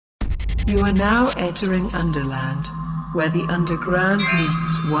You are now entering Underland, where the underground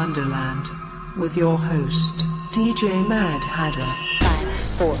meets Wonderland, with your host, DJ Mad Hatter. 5,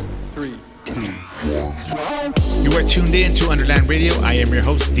 4, 3, 2, 1. You are tuned in to Underland Radio. I am your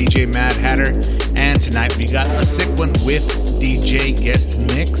host, DJ Mad Hatter, and tonight we got a sick one with DJ Guest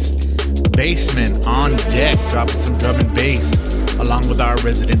Mix. Basement on deck, dropping some drum and bass, along with our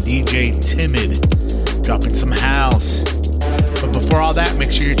resident DJ Timid, dropping some house. But before all that,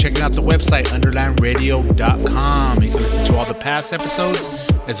 make sure you're checking out the website, underlandradio.com. You can listen to all the past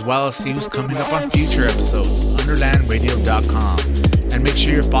episodes, as well as see who's coming up on future episodes, underlandradio.com. And make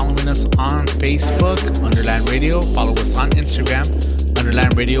sure you're following us on Facebook, Underland Radio. Follow us on Instagram,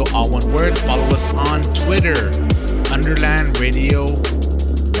 Underland Radio, all one word. Follow us on Twitter, Underland Radio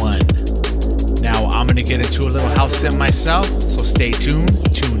 1. Now I'm going to get into a little house set myself, so stay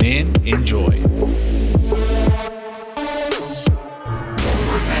tuned, tune in, enjoy.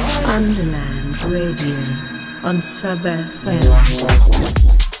 Underland Radio on Sub FM.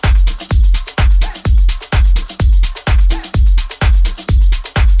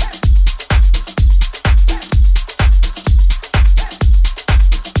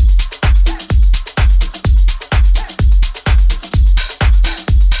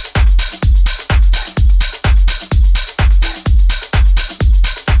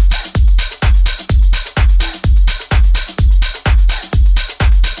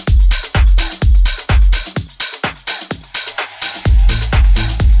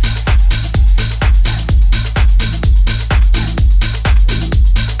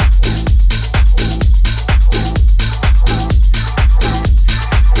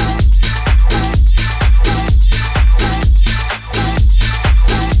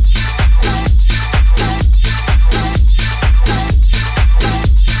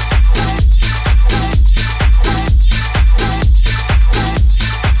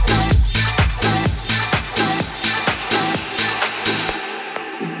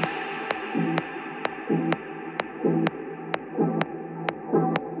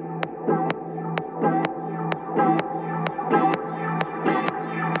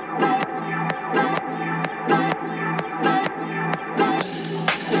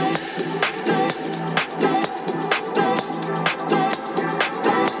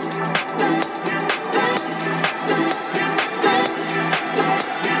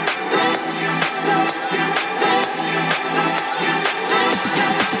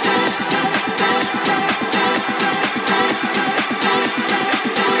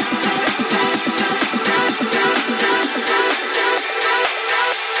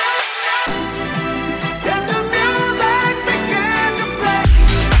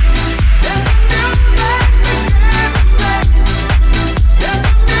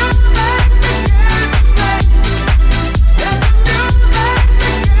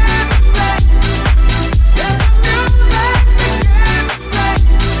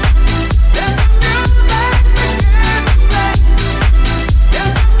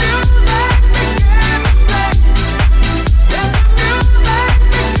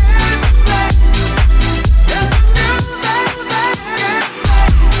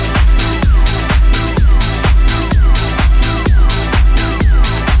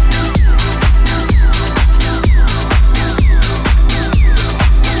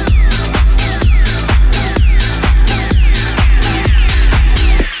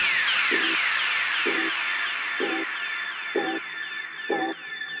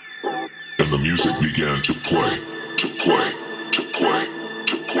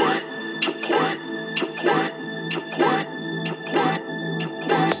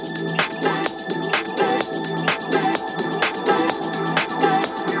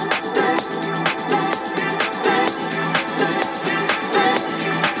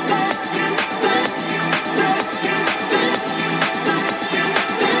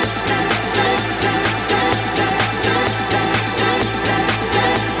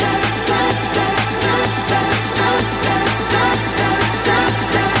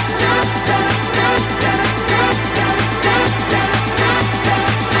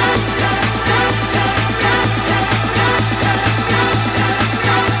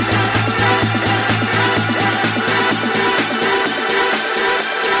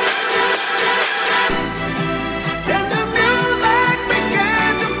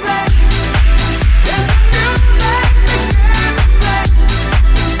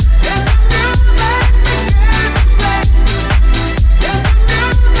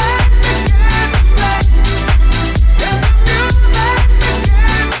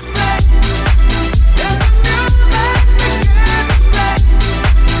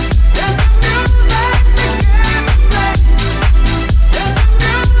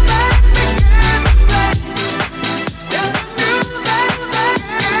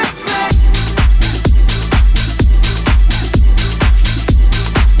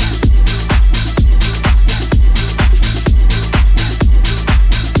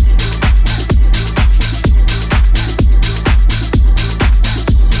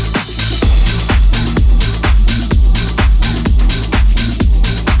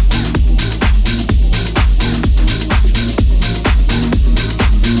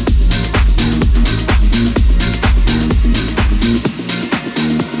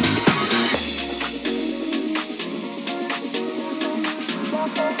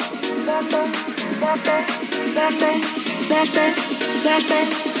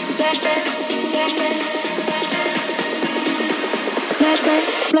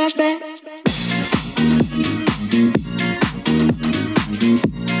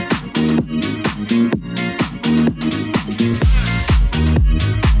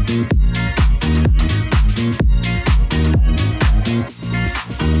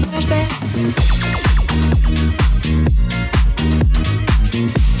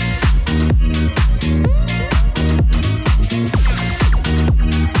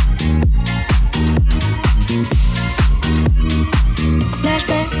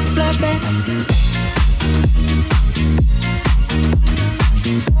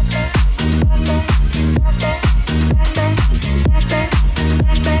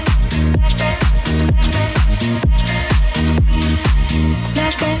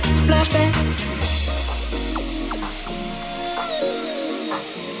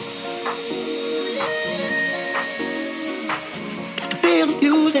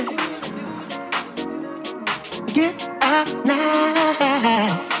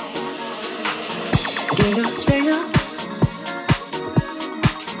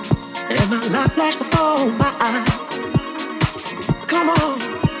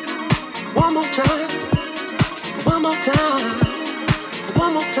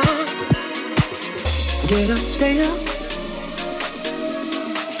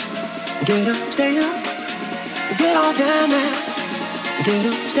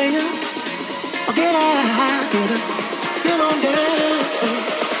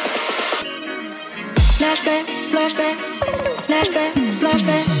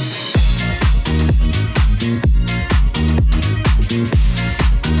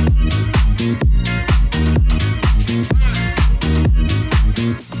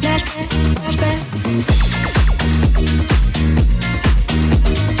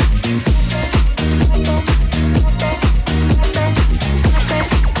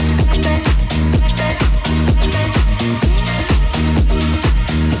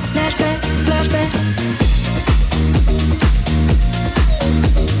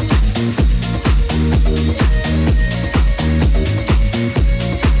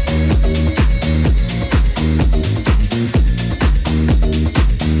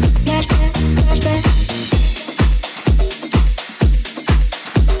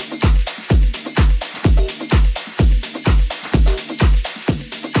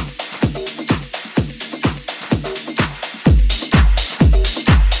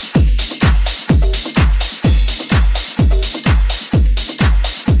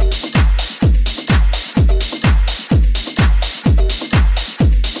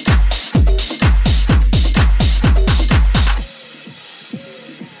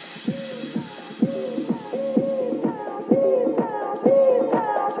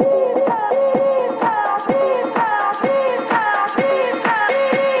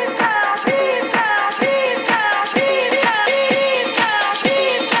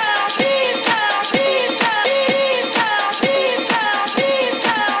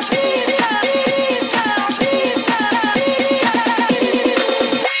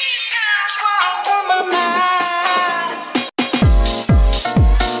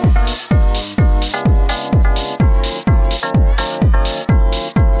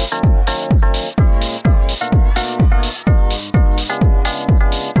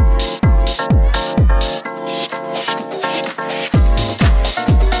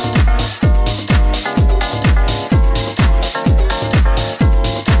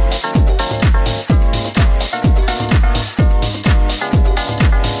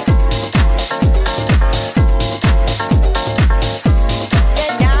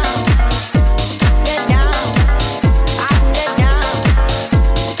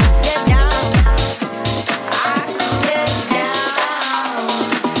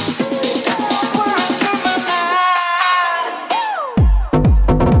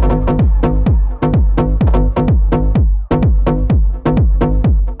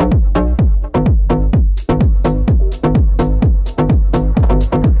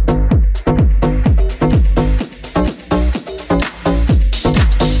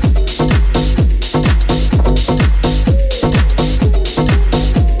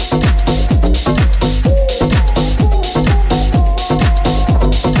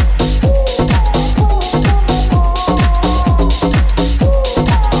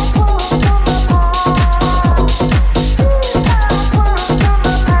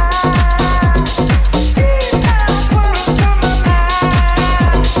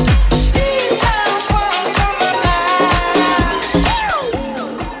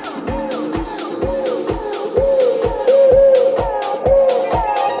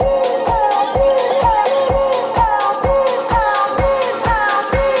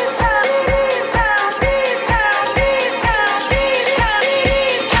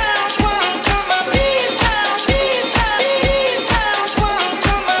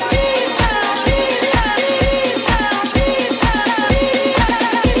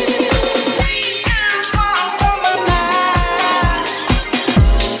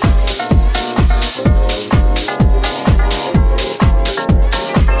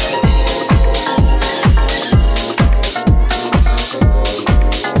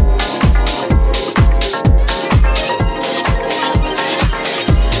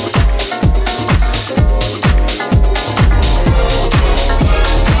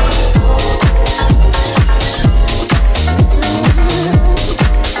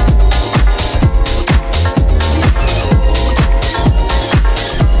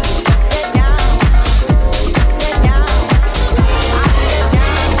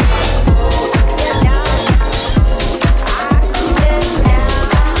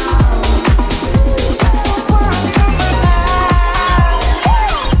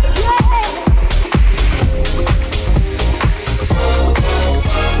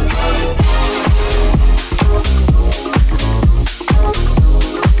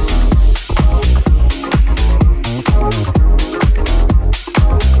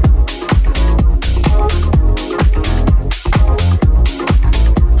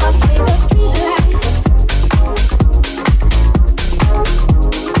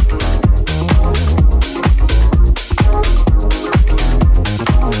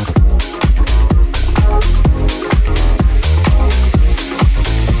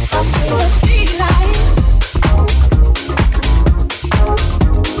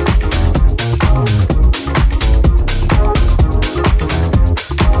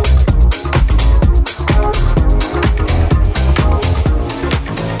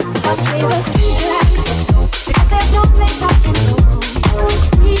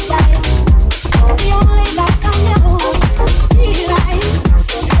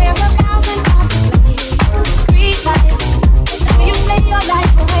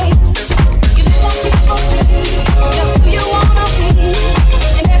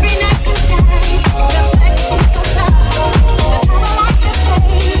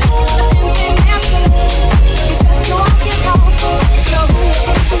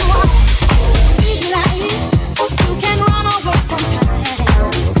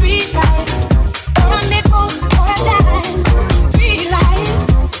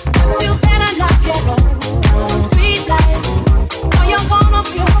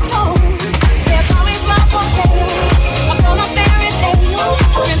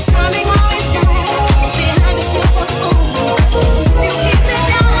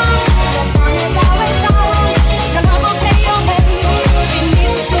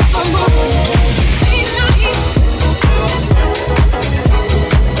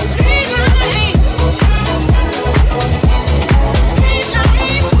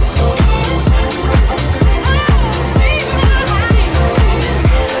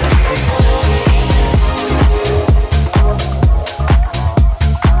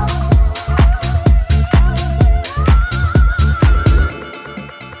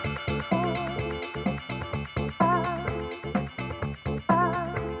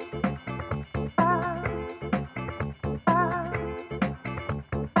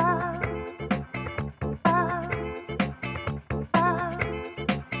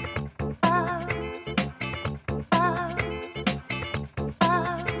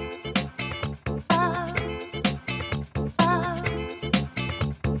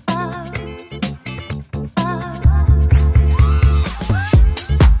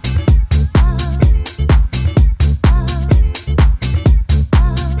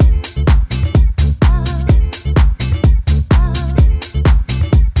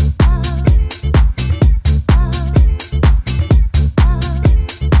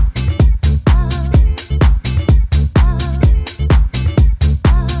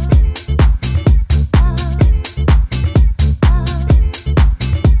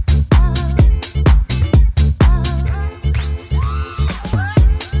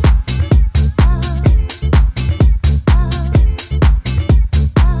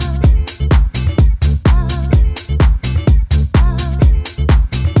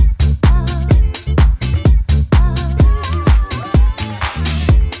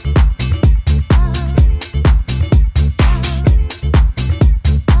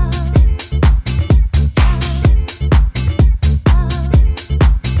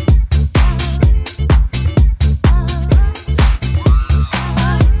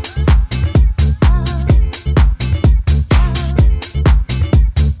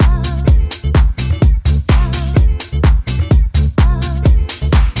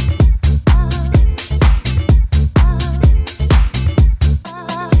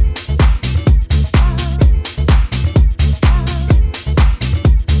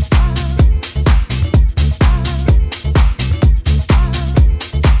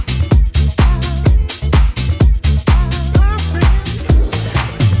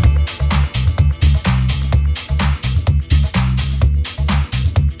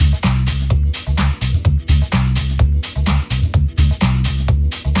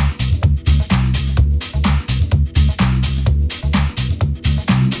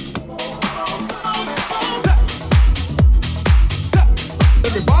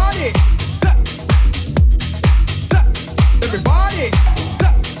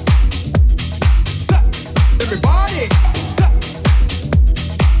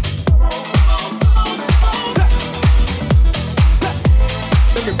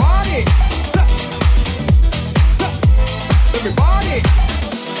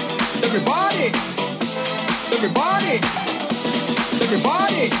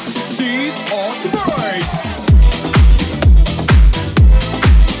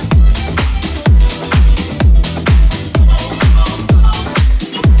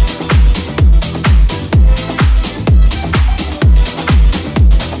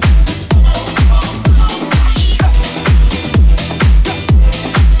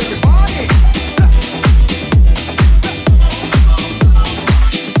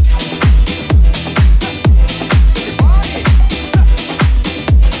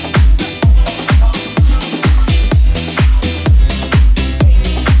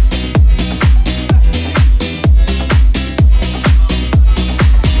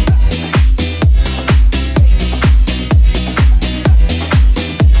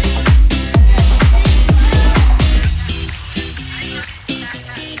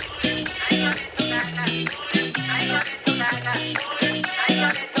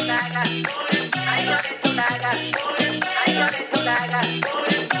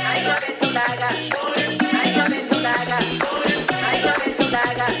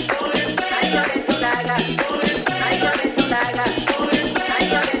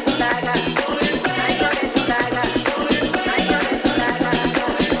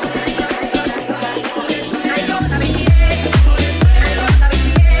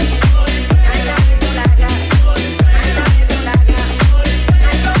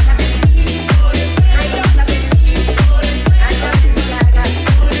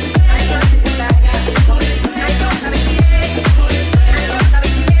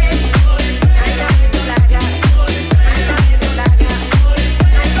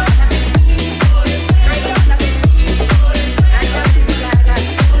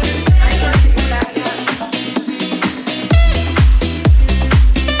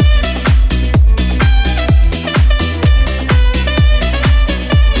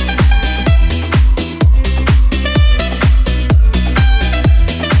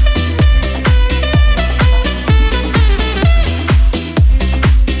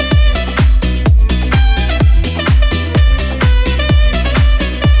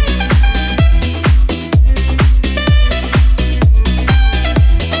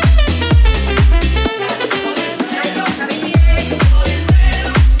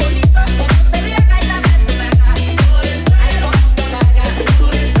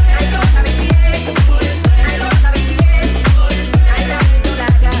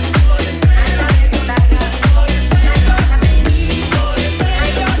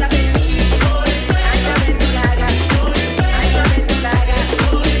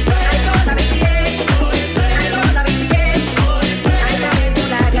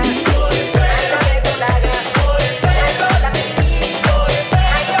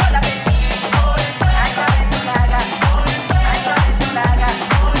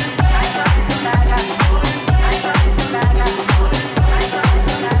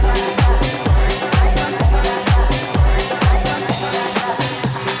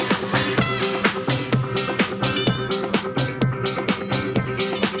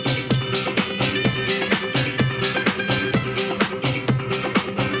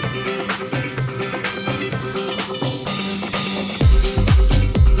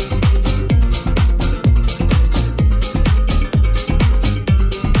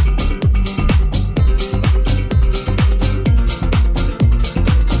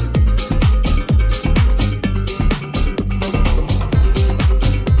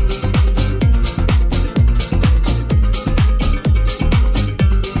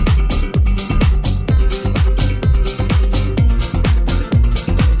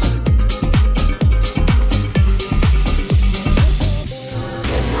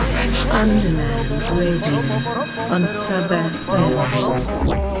 on Sub FM.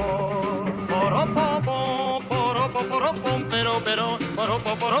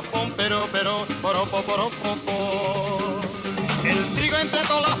 El trigo entre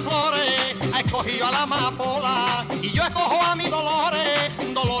todas las flores ha escogido a la amapola y yo escojo a mi Dolores,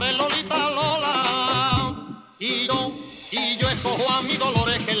 Dolores Lolita Lola. Y yo escojo a mi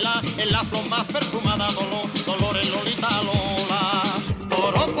Dolores que es la flor más perfumada, Dolores Lolita Lola.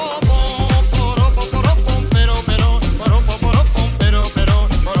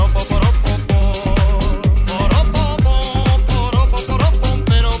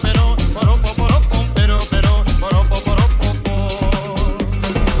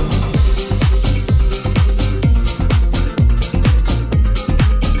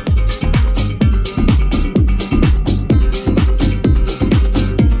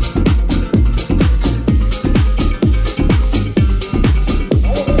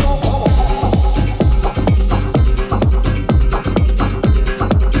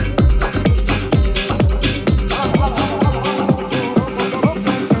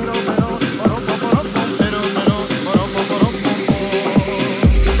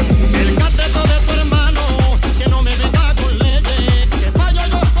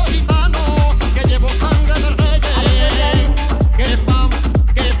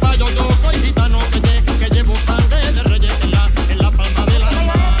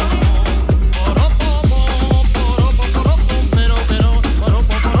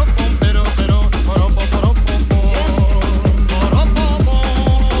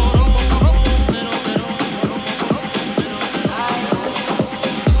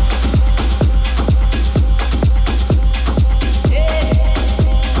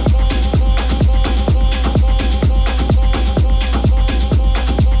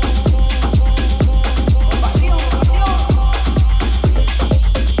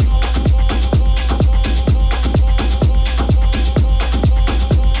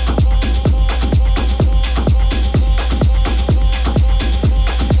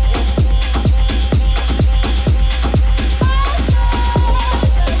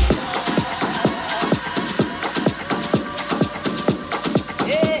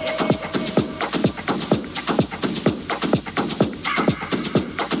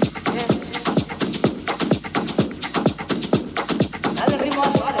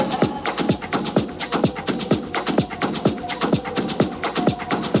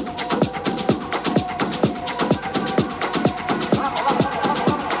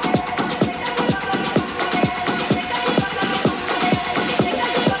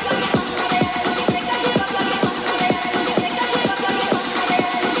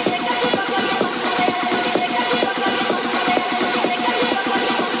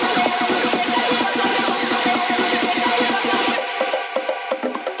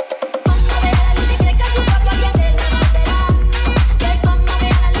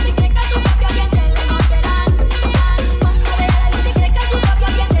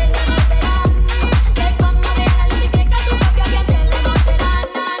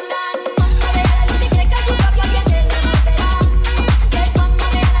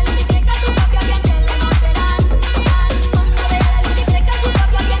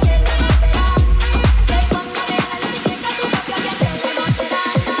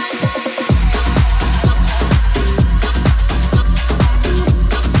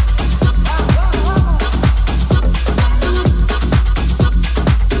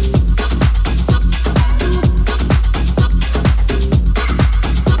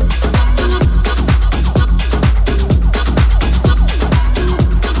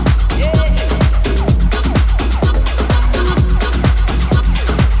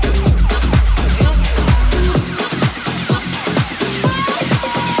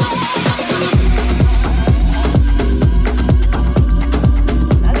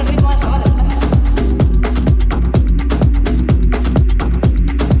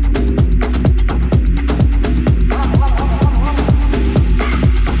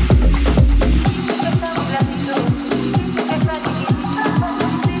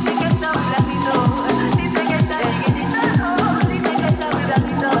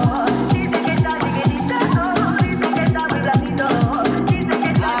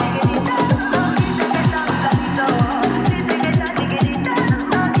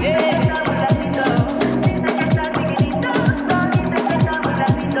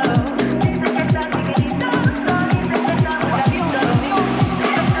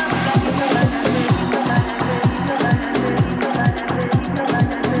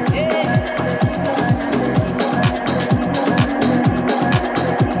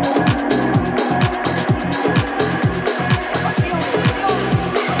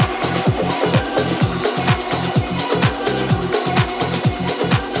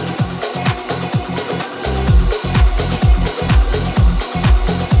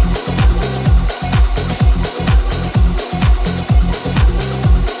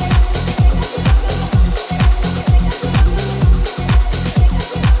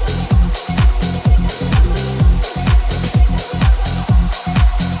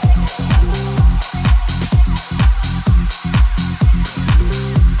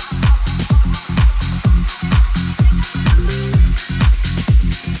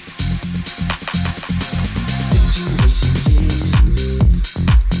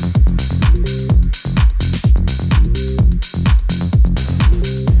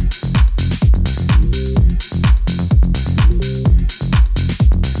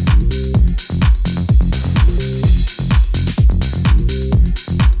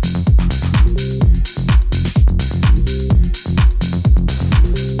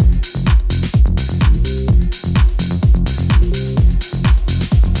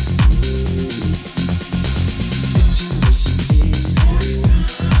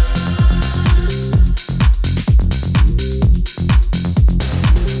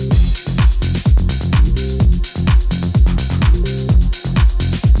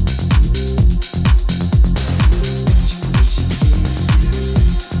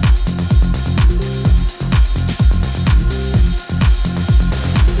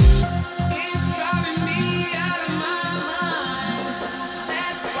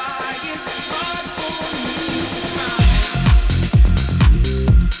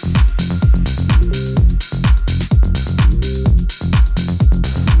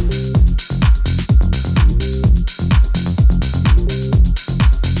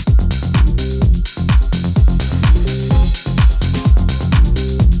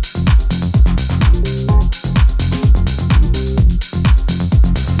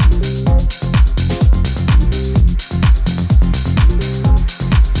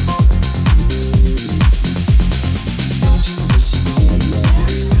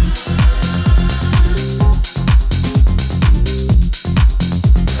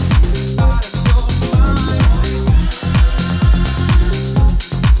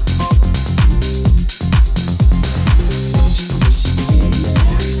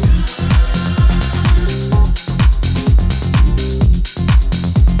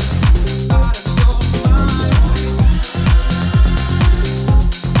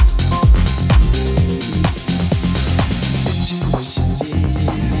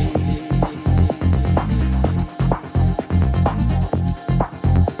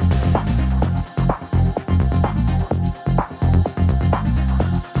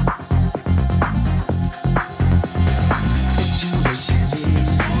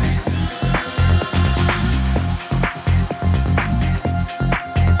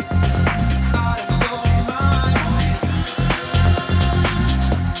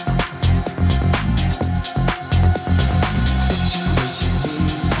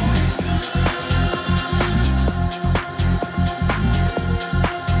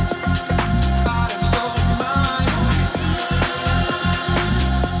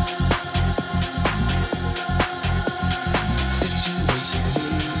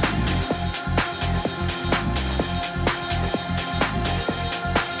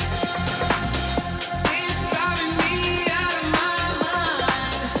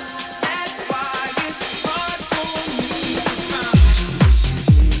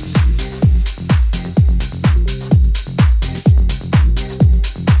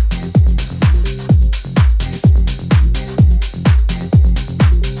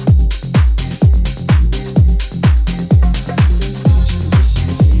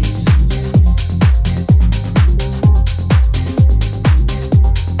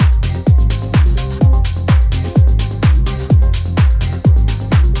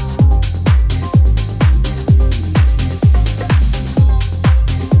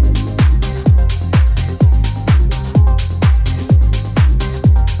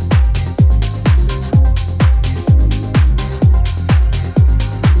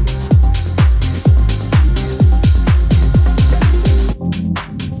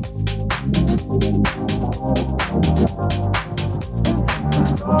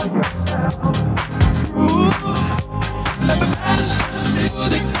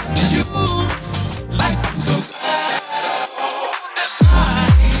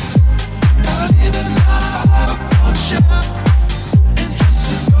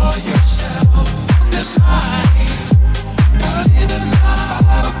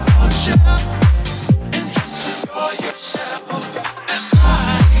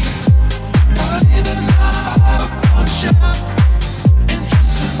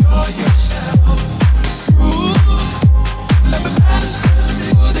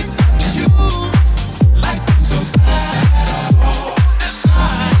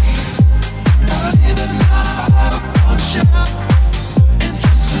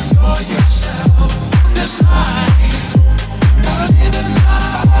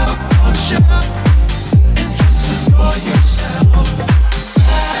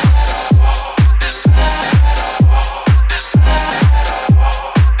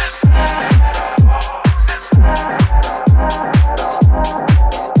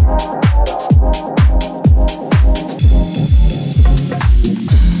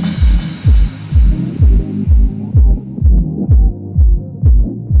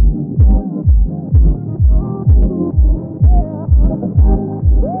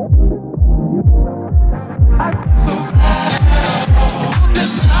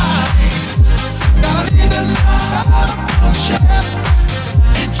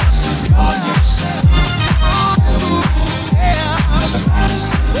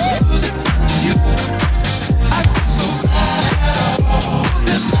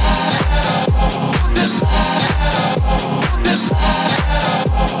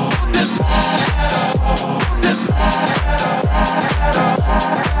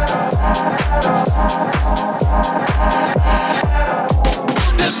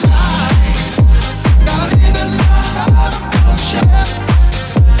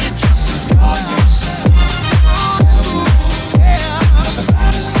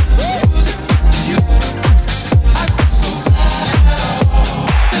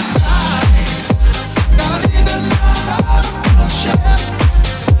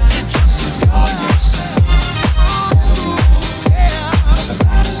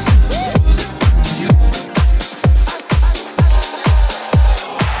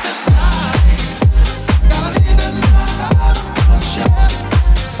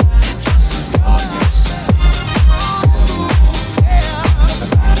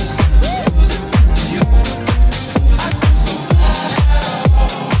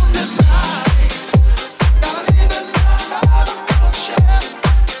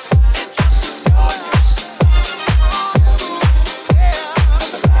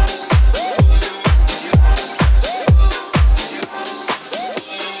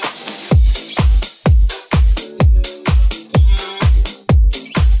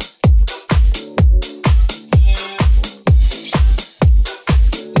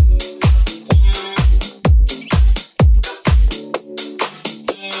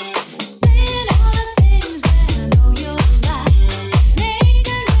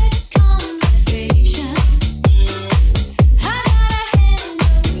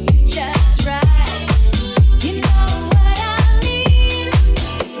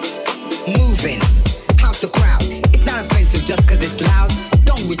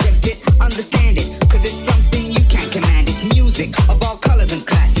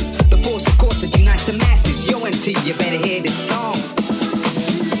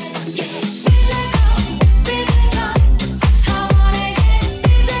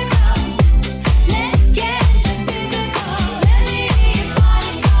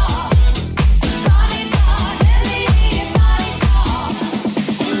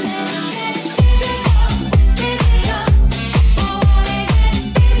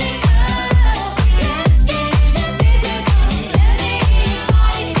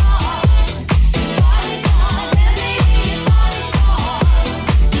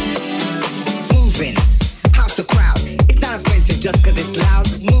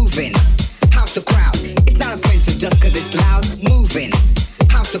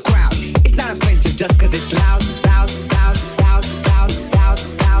 amongst the crowd. It's not offensive just cause it's loud, loud, loud, loud, loud, loud,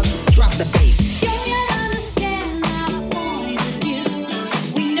 loud. Drop the bass.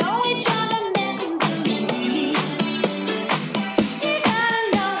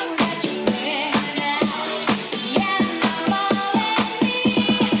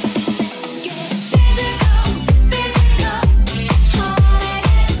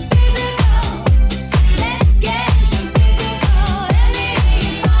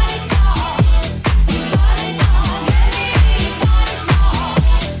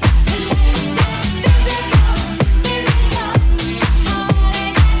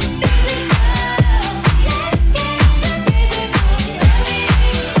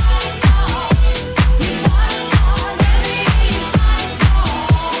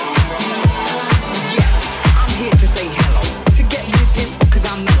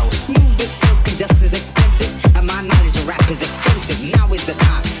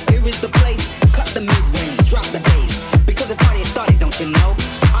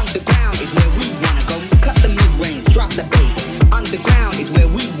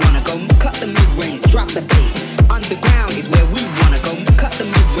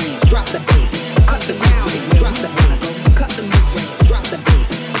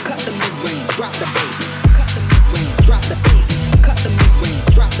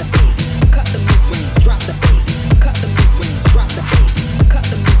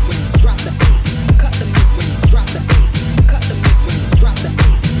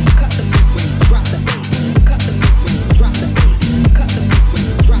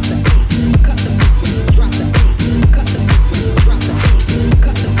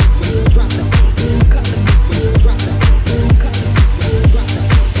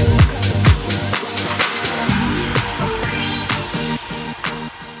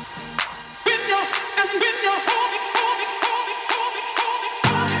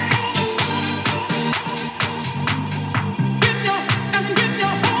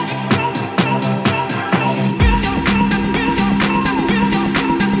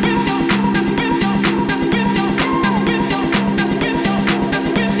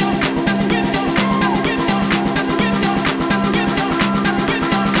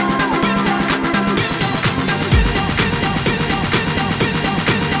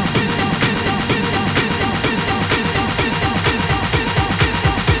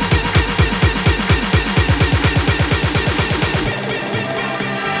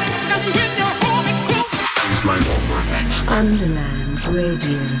 Underland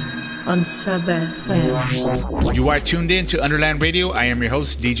Radio on Sub FM. You are tuned in to Underland Radio. I am your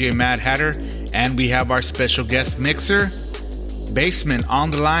host, DJ Mad Hatter, and we have our special guest mixer, Basement, on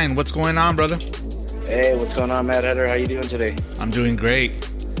the line. What's going on, brother? Hey, what's going on, Mad Hatter? How you doing today? I'm doing great.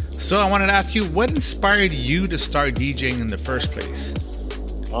 So I wanted to ask you, what inspired you to start DJing in the first place?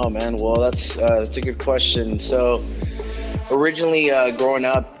 Oh man, well that's a good question. So originally, growing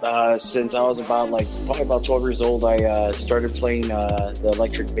up, since I was probably about 12 years old, I started playing the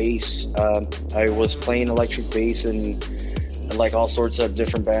electric bass. I was playing electric bass in like all sorts of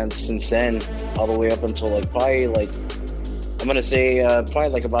different bands since then, all the way up until probably I'm gonna say probably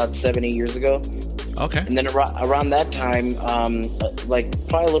like about 7-8 years ago. Okay. And then around that time,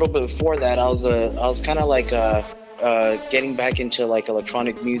 probably a little bit before that, I was kind of getting back into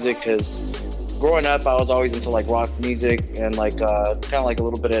electronic music, because growing up I was always into rock music and kind of a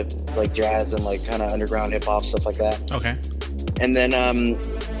little bit of jazz and kind of underground hip hop, stuff like that. Okay. And then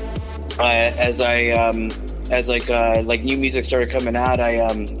as new music started coming out, I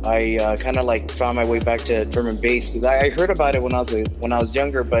kind of found my way back to drum and bass, because I heard about it when I was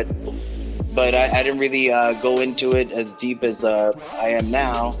younger, but I didn't really go into it as deep as I am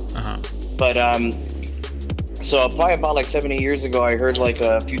now. Uh-huh. But so probably about 7-8 years ago, I heard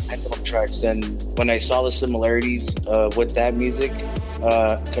a few Pendulum tracks, and when I saw the similarities with that music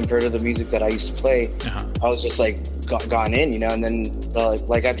compared to the music that I used to play, uh-huh. I was just gone in, and then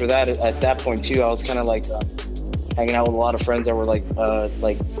after that, at that point too, I was kind of hanging out with a lot of friends that were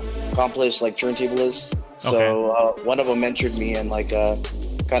accomplished turntablists. So Okay. One of them mentored me and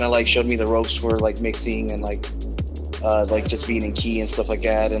kind of showed me the ropes for mixing and just being in key and stuff like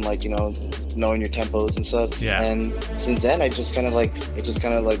that, and knowing your tempos and stuff. Yeah. And since then, I just kind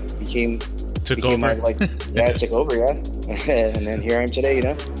of became Took over. It took over, yeah. And then here I am today,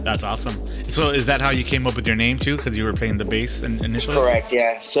 That's awesome. So is that how you came up with your name too? Because you were playing the bass initially? Correct,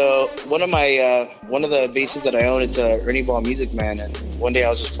 yeah. So one of the basses that I own, it's a Ernie Ball Music Man, and one day I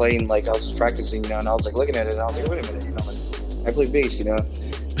was just playing, I was just practicing, and I was looking at it, and I was like, wait a minute, I play bass,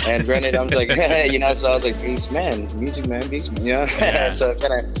 And granted, I was so I was bass man, music man, bass man, Yeah. So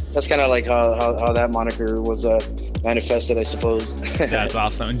that's kind of how that moniker was manifested, I suppose. That's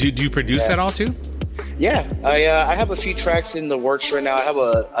awesome. And do you produce that all too? Yeah, I have a few tracks in the works right now. I have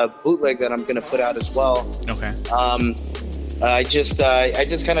a bootleg that I'm gonna put out as well. Okay. I just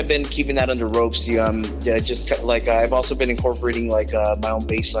kind of been keeping that under ropes. I've also been incorporating like my own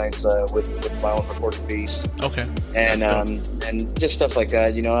bass lines with my own recorded bass. Okay. And just stuff like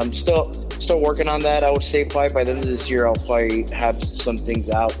that. You know, I'm still working on that. I would say probably by the end of this year I'll probably have some things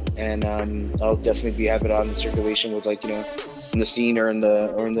out, and I'll definitely be having it on circulation with, like, you know, in the scene or in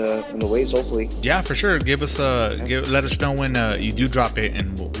the waves, hopefully. Yeah, for sure. Let us know when you do drop it,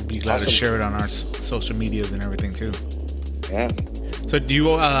 and we'll be glad to share it on our social medias and everything too. Yeah. So do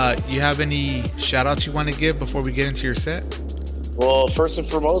you have any shout outs you want to give before we get into your set? Well, first and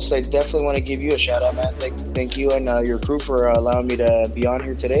foremost, I definitely want to give you a shout out, man. Thank you and your crew for allowing me to be on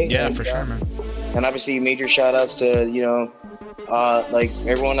here today. Yeah, and, for sure, man. And obviously major shout outs to, you know, like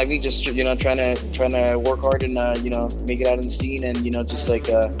everyone like me, just, you know, trying to work hard and you know, make it out in the scene, and, you know, just like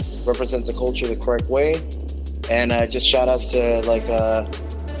represent the culture the correct way. And just shout outs to like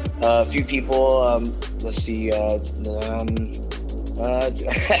a few people. Let's see. It's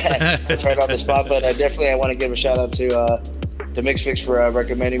right on the spot, but definitely I want to give a shout out to Mix Fix for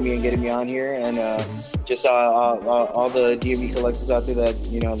recommending me and getting me on here, and just all the DMV collectors out there that,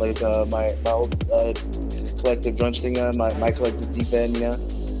 you know, like my old collective drum stinger, my collective deep end, you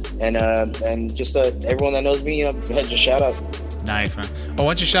know, and just everyone that knows me, you know, just shout out. Nice, man. Oh, why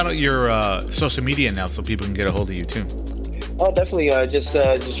don't you shout out your social media now so people can get a hold of you too? Oh, definitely. Just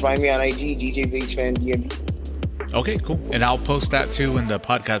find me on IG, DJ Bassman DMV. Okay, cool. And I'll post that too in the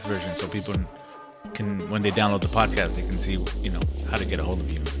podcast version, so people can, when they download the podcast, they can see, you know, how to get a hold of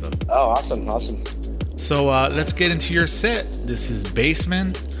you and stuff. Oh, awesome. So let's get into your set. This is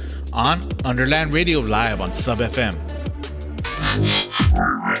Bassman on Underland Radio, live on Sub FM.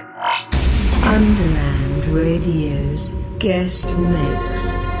 Underland Radio's guest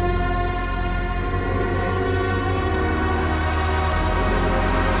mix.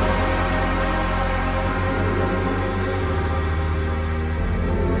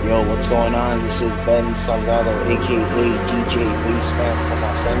 Yo, what's going on? This is Ben Salgado, aka DJ Bassman from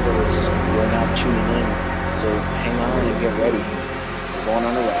Los Angeles. You're now tuning in, so hang on and get ready. We're going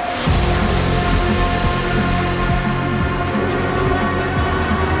on a ride.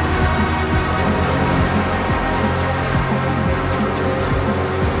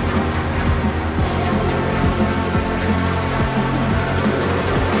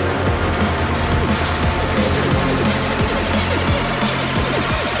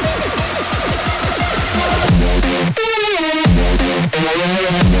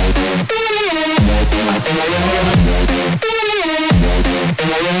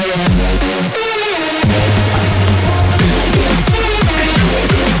 Yeah.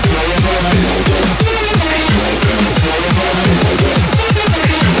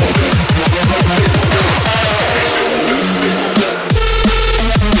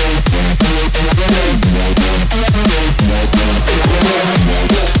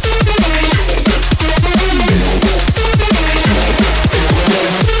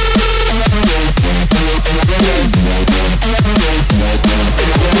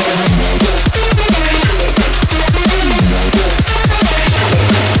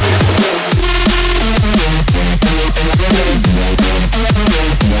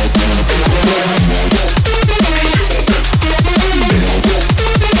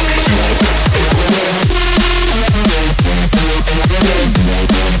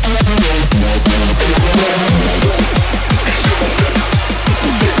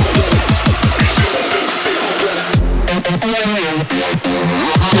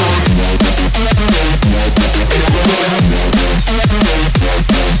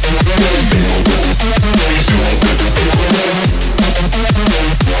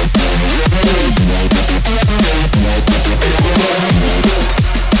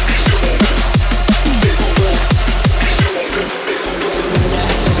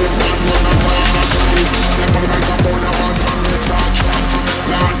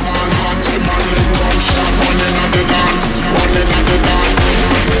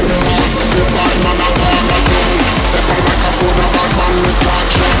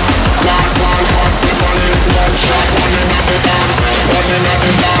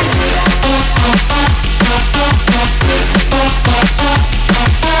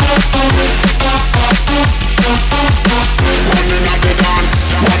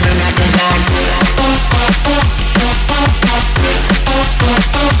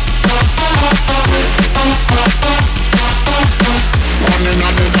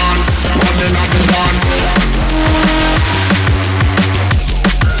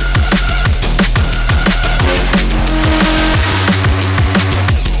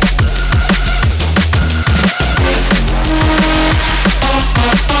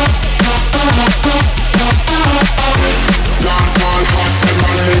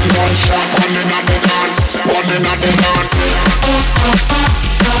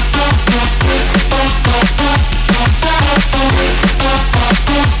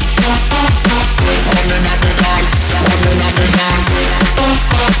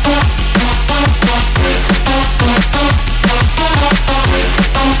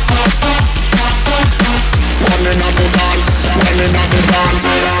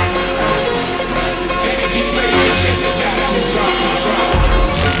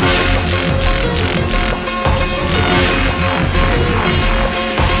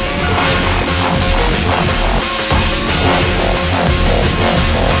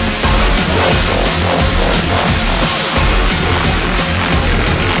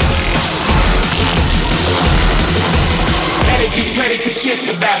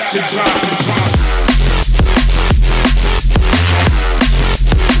 shit's about to drop.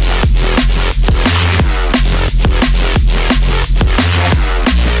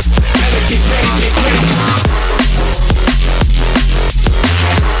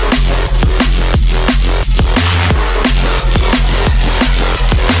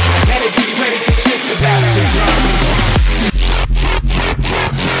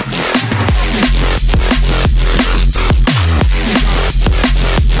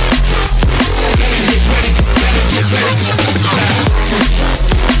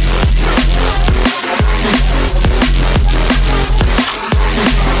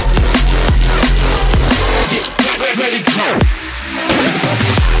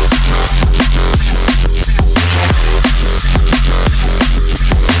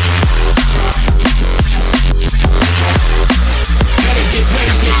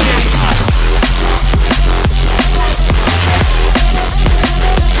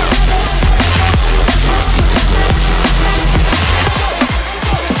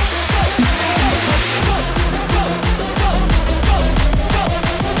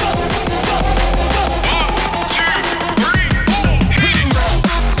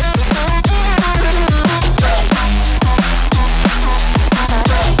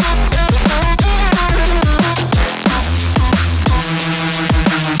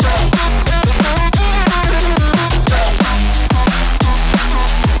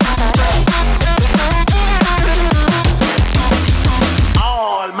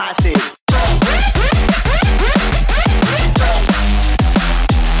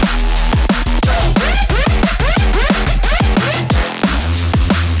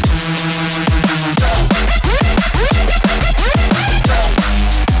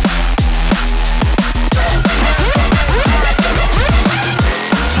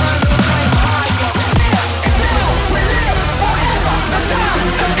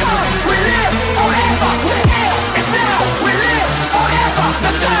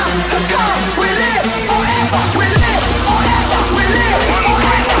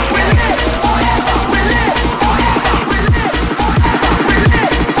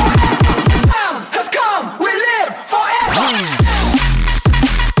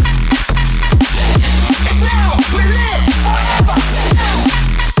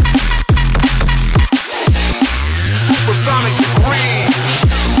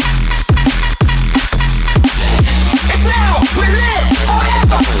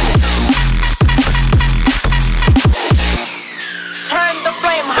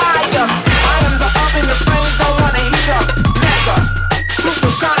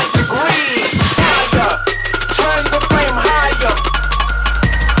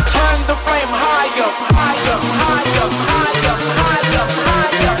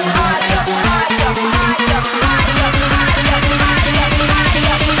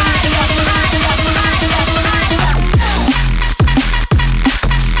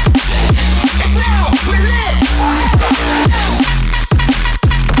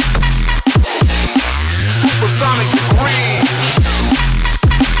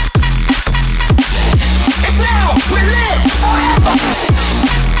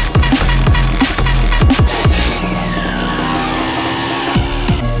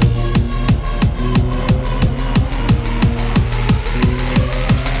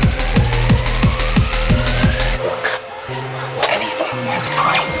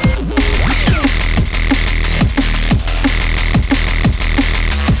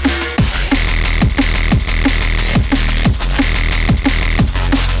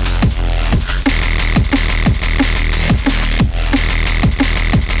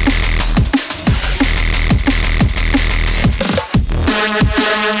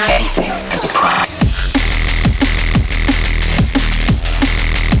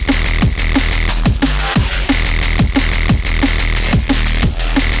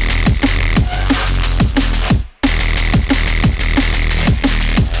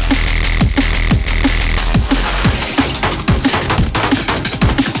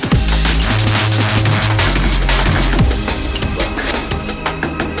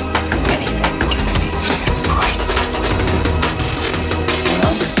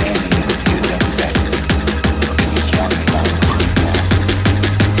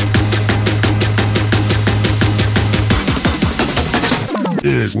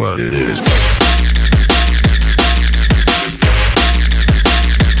 Is what it is.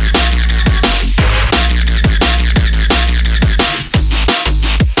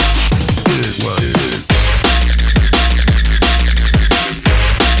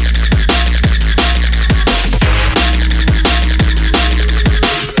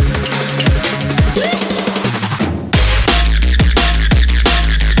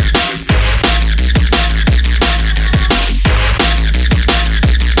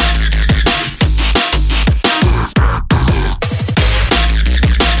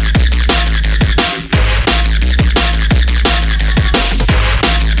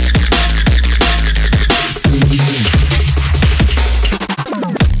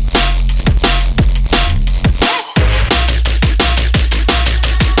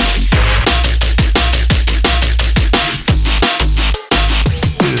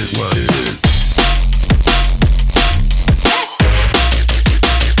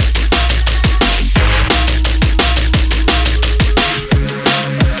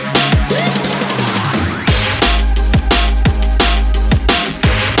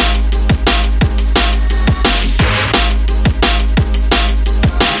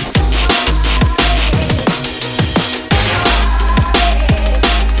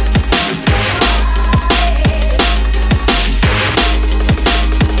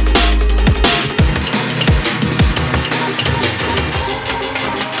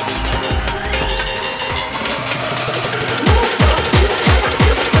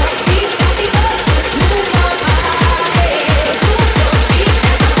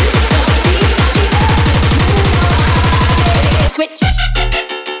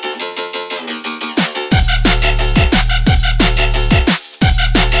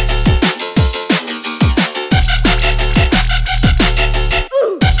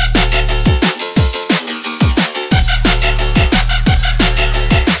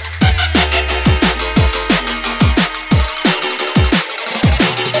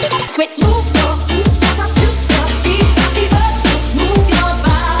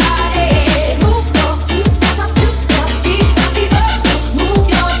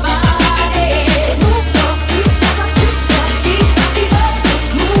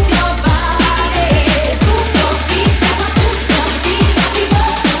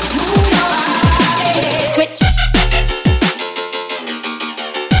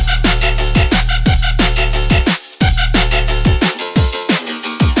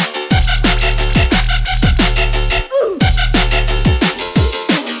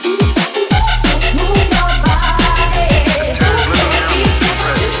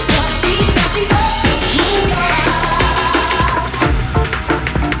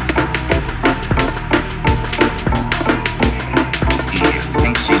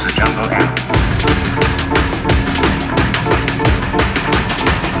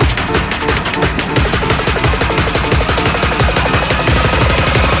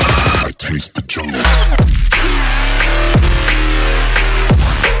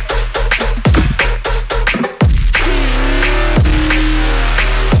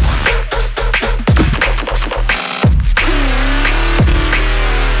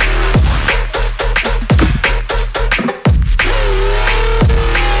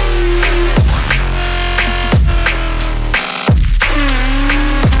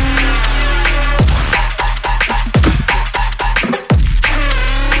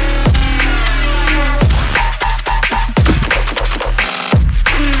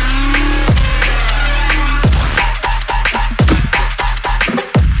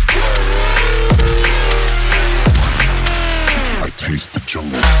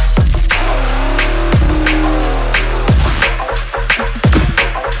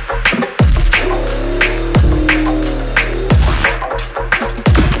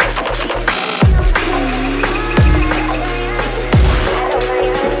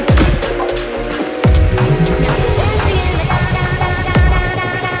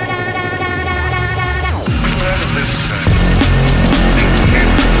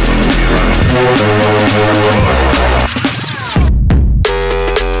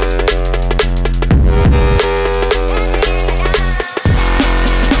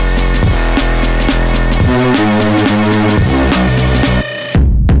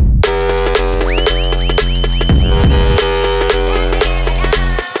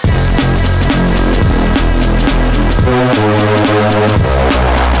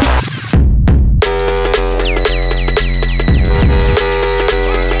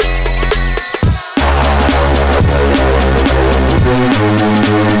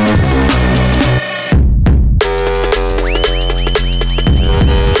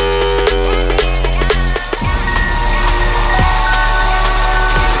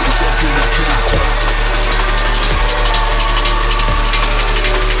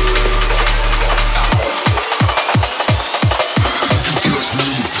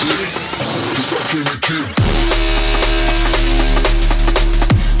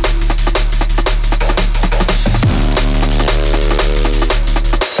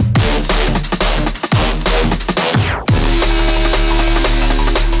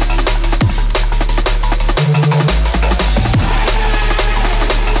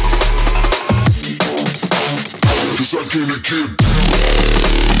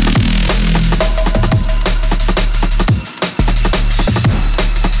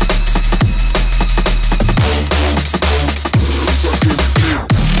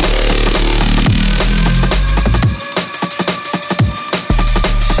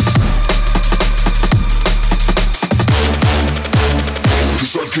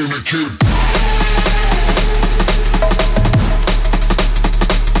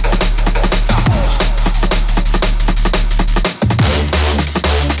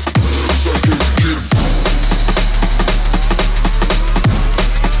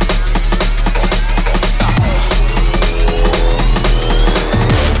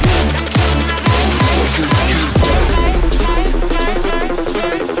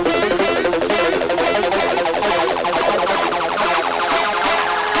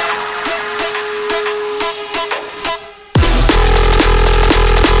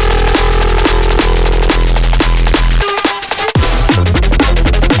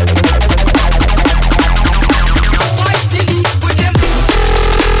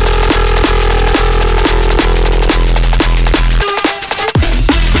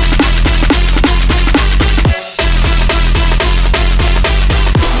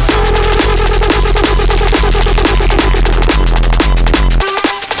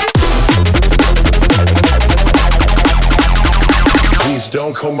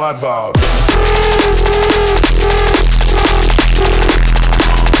 Combat Vibe.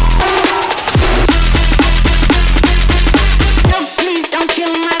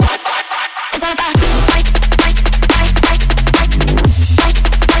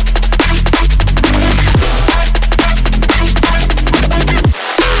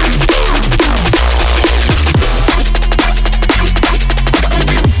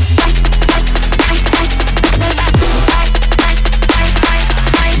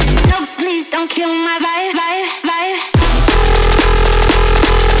 Don't kill my vibe, vibe, vibe.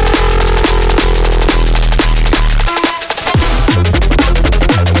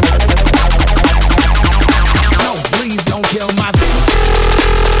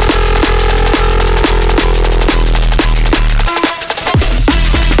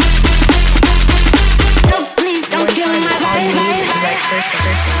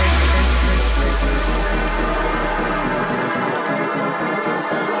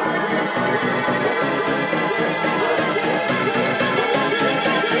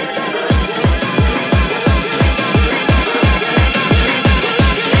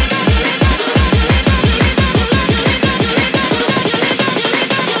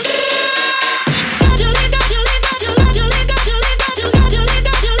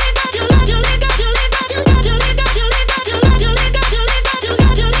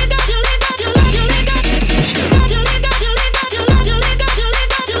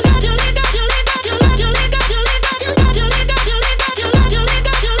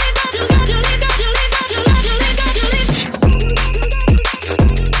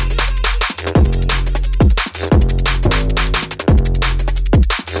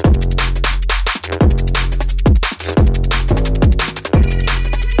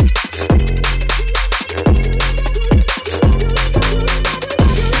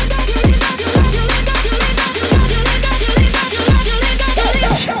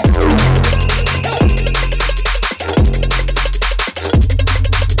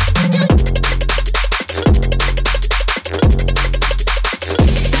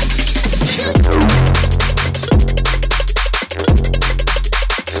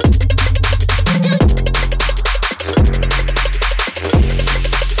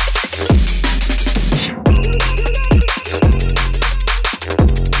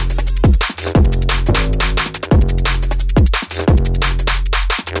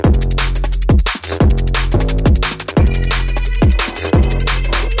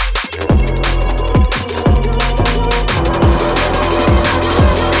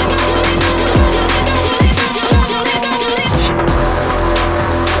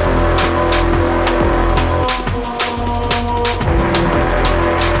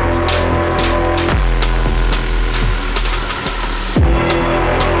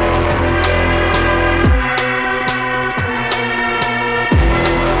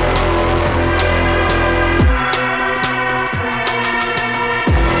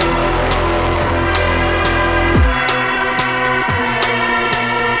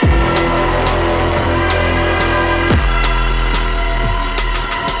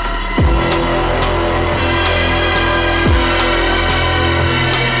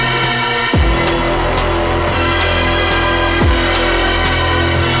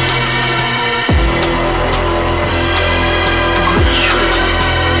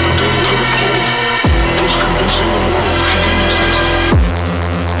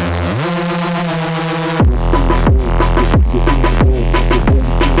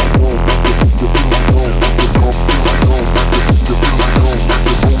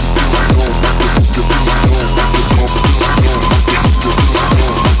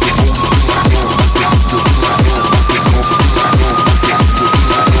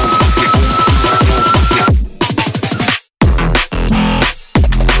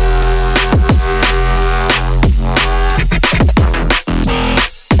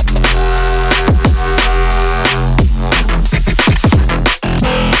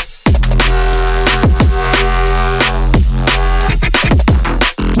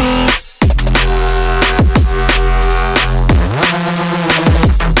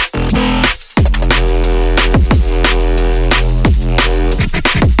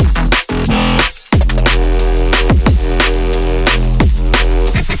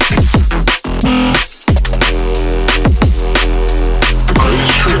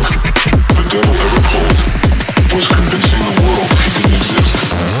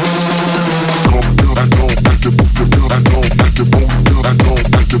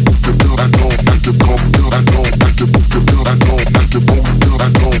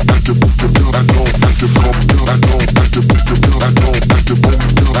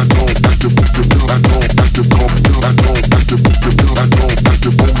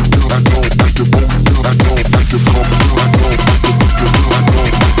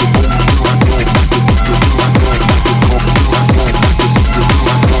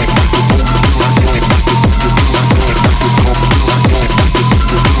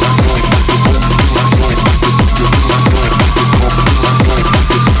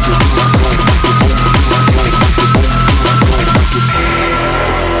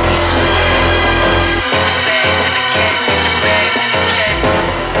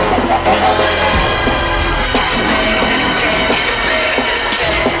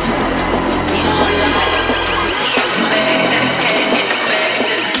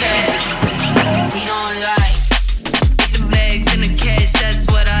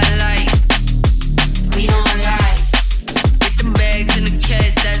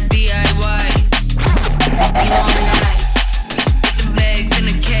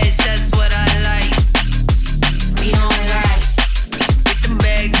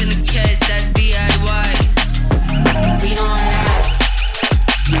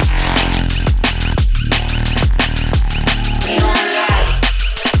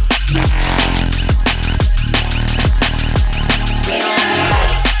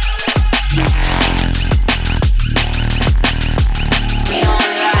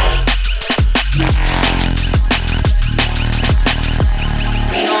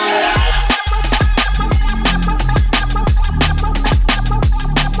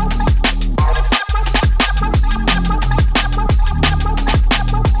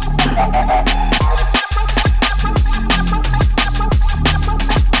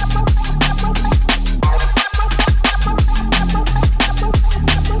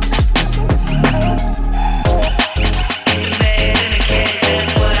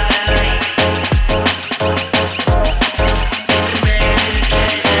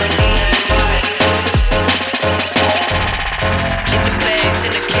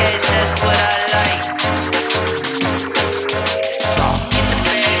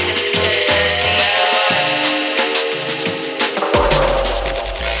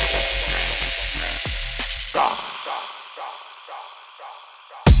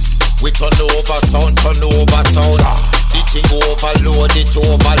 turn over sound. The thing overload, it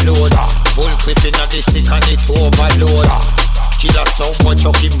overload. Full flipping on the stick and it overload. Killer so much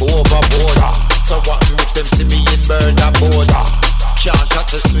of him overboard. So what make them see me in murder mode? Can't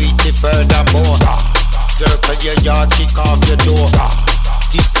touch a sweetie furthermore. Circle your yard, kick off your door.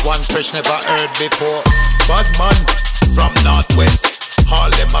 This one fresh never heard before. Bad man from Northwest. All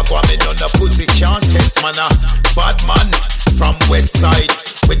them a go me on the pussy can't test man. Bad man from West Side.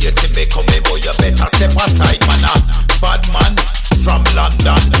 When you see me coming, boy, you better step aside, man. Bad man from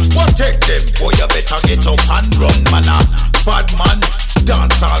London. What take them, boy, you better get up and run, man. Bad man,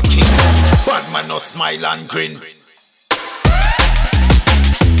 dance all king. Bad man, no smile and grin.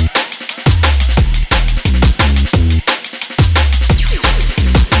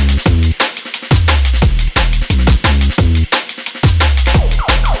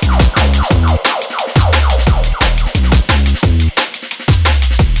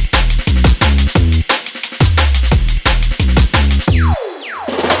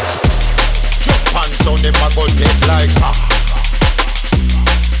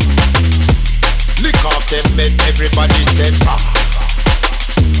 Lick off them men, everybody said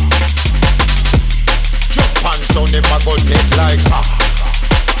jump pants on them, I go dead like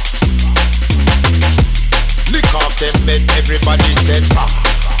lick off them men, everybody said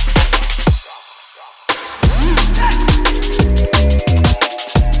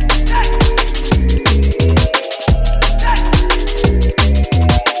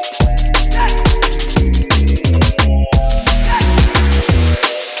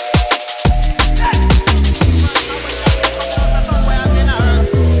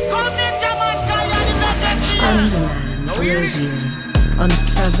on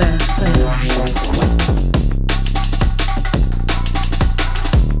Sub FM.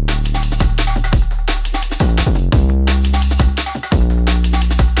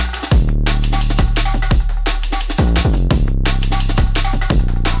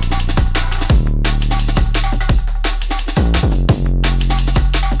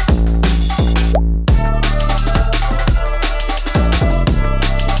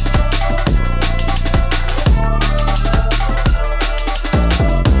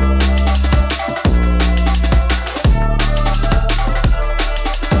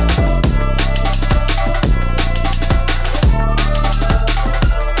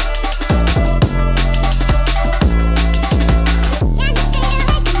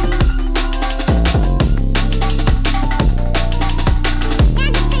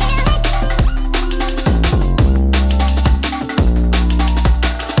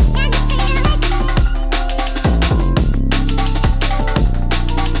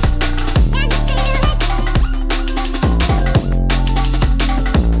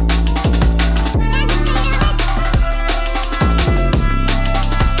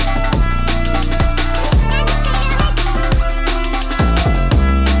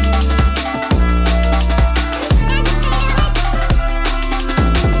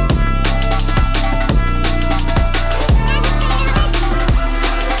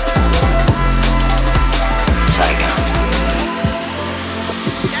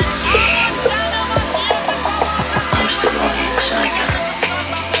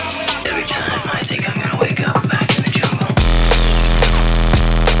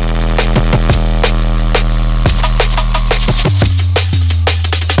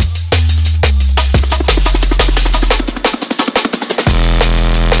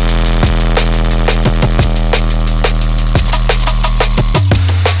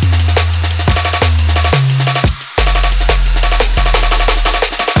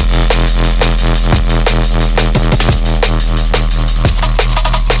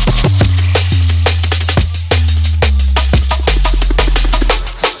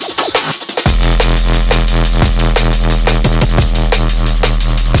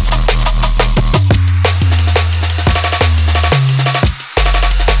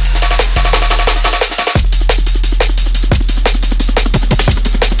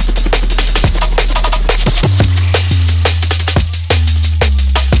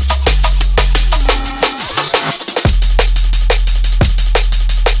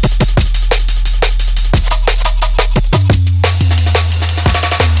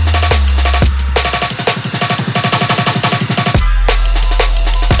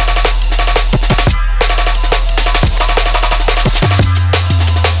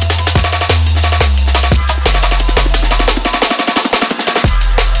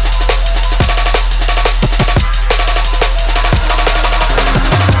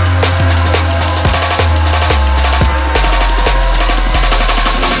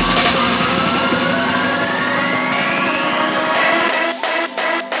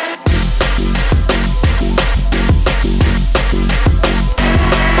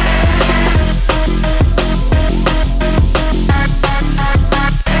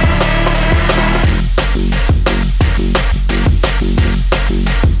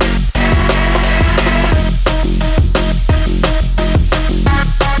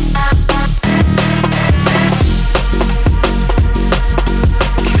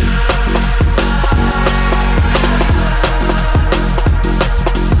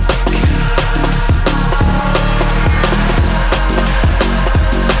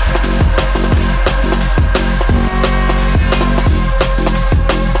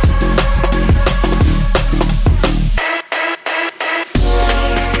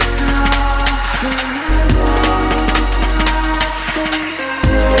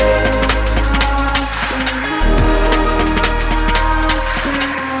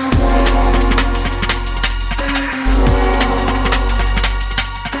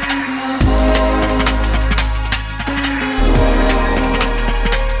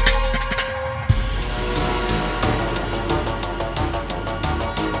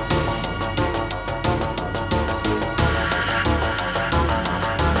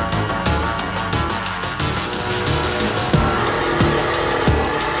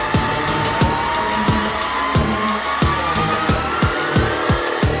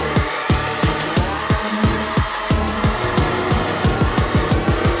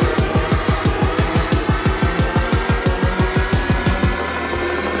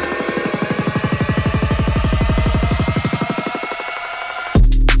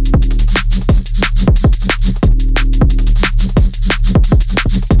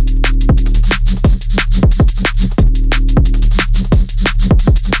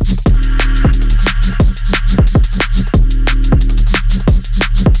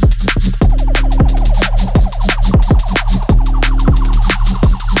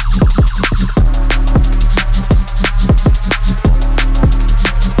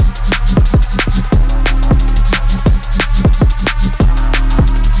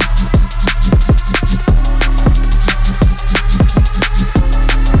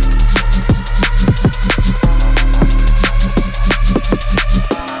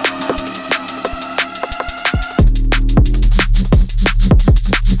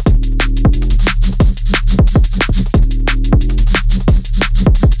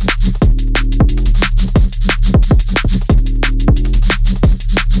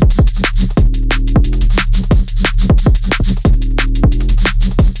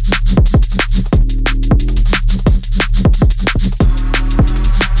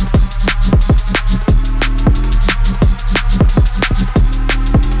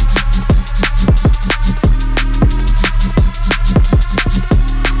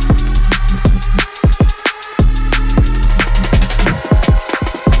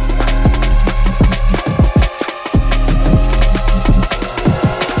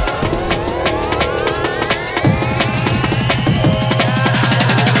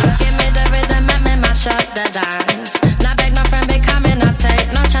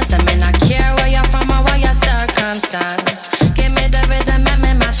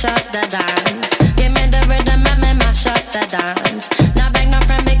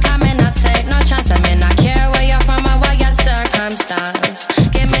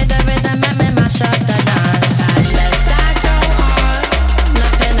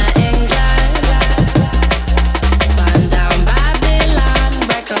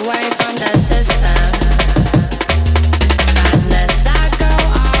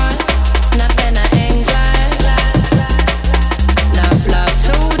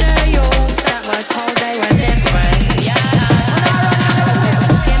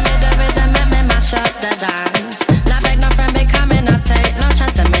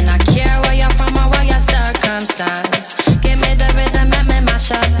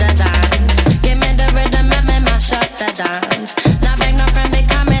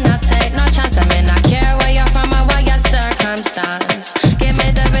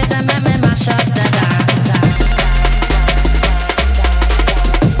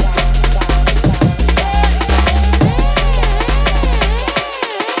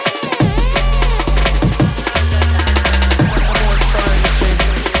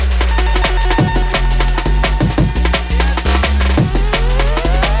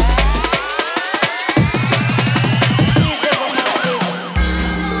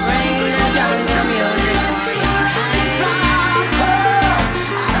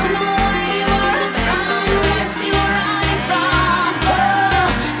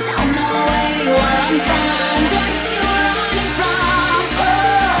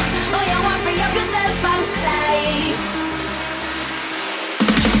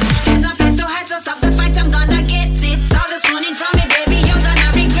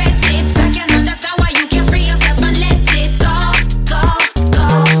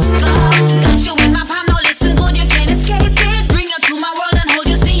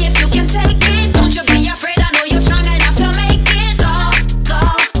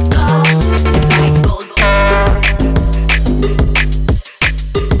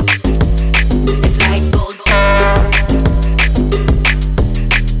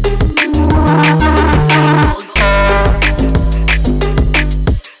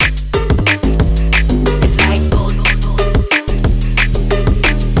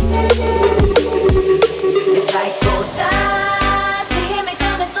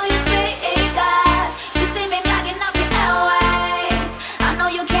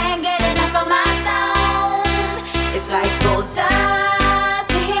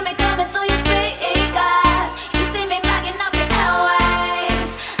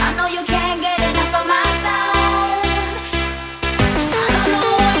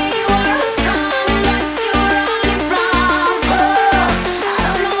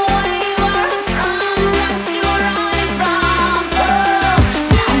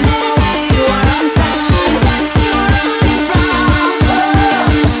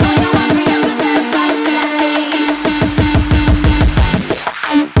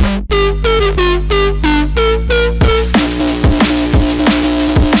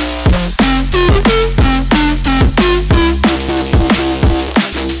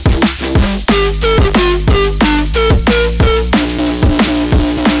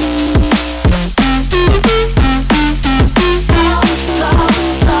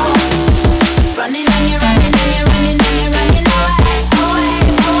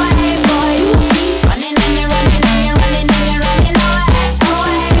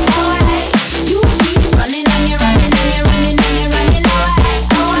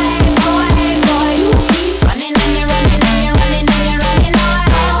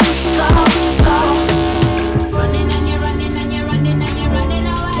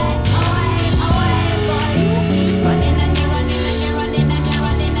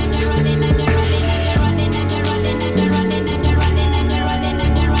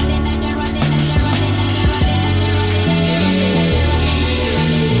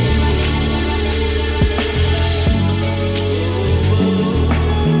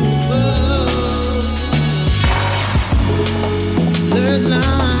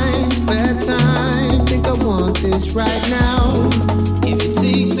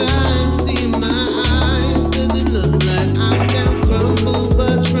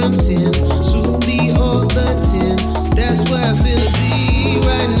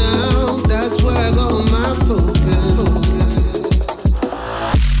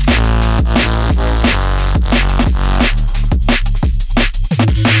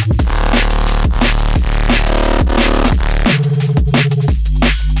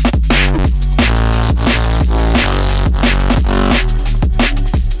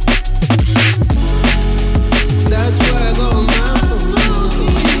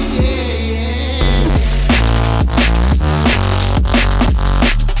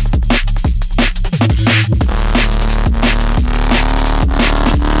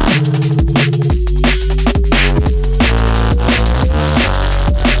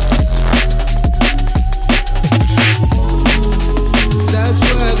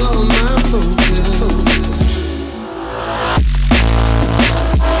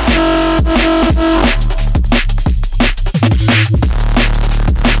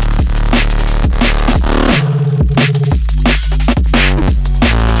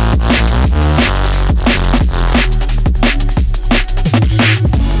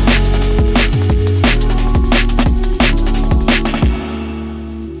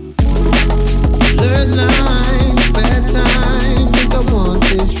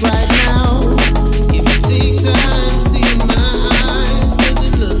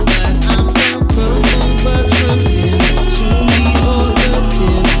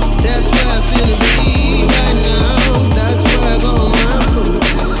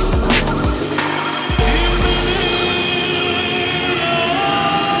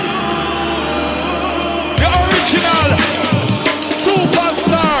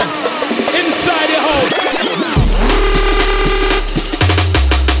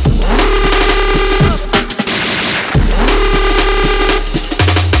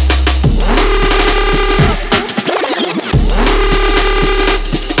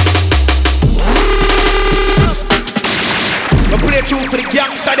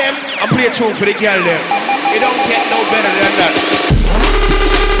 play a tune for the girl there. It don't get no better than that.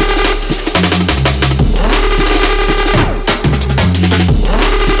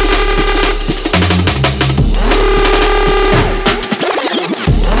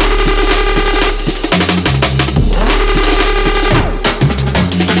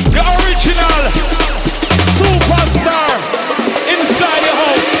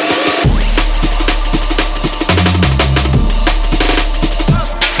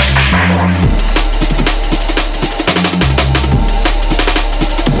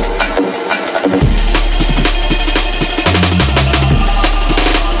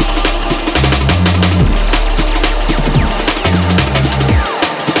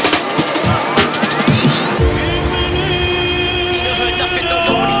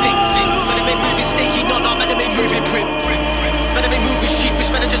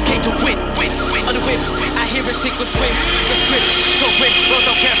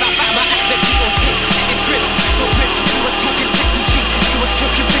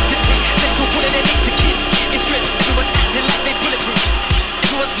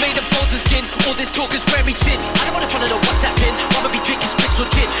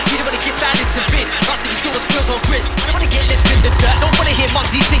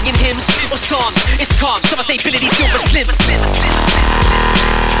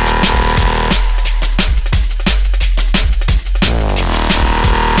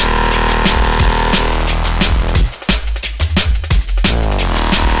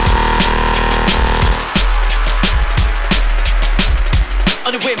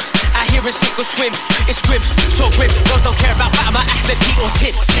 Swim, it's grim, so grim. Girls don't care about Fatima, Ahmed, Pete or Tim.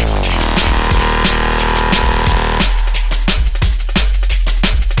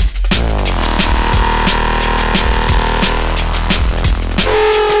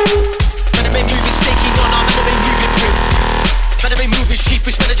 Better make movies snaky, no, better make moving grim. Better make movies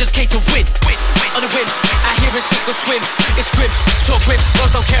sheepish, better just came to win. On the whim, I hear it sink or swim, it's grim, so grim.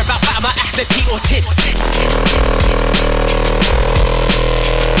 Girls don't care about Fatima, Ahmed, Pete or Tim.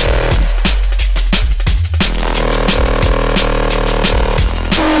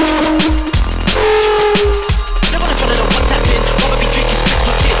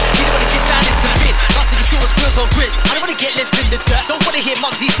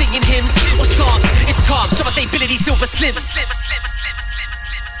 Mumsy singing hymns or psalms. It's calm, so much stability, silver slim.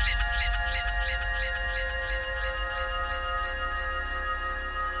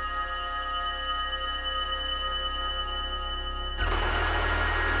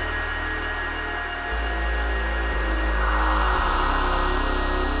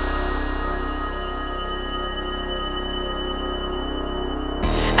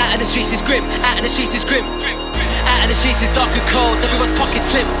 Out in the streets is grim. Out in the streets is grim. Out in the streets is dark and cold. Everyone's pockets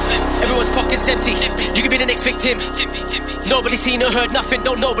slim. Everyone's pockets empty. You could be the next victim. Nobody seen or heard nothing.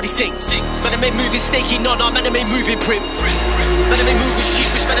 Don't nobody sing. Man, they made movies snaky. No, man, they made moving prim. Man, they made movies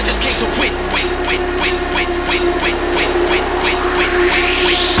sheepish. Man, I just came to win.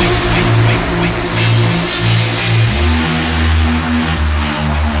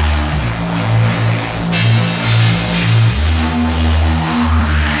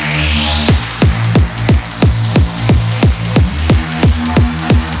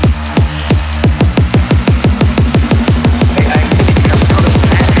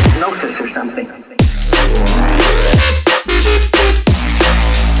 Something.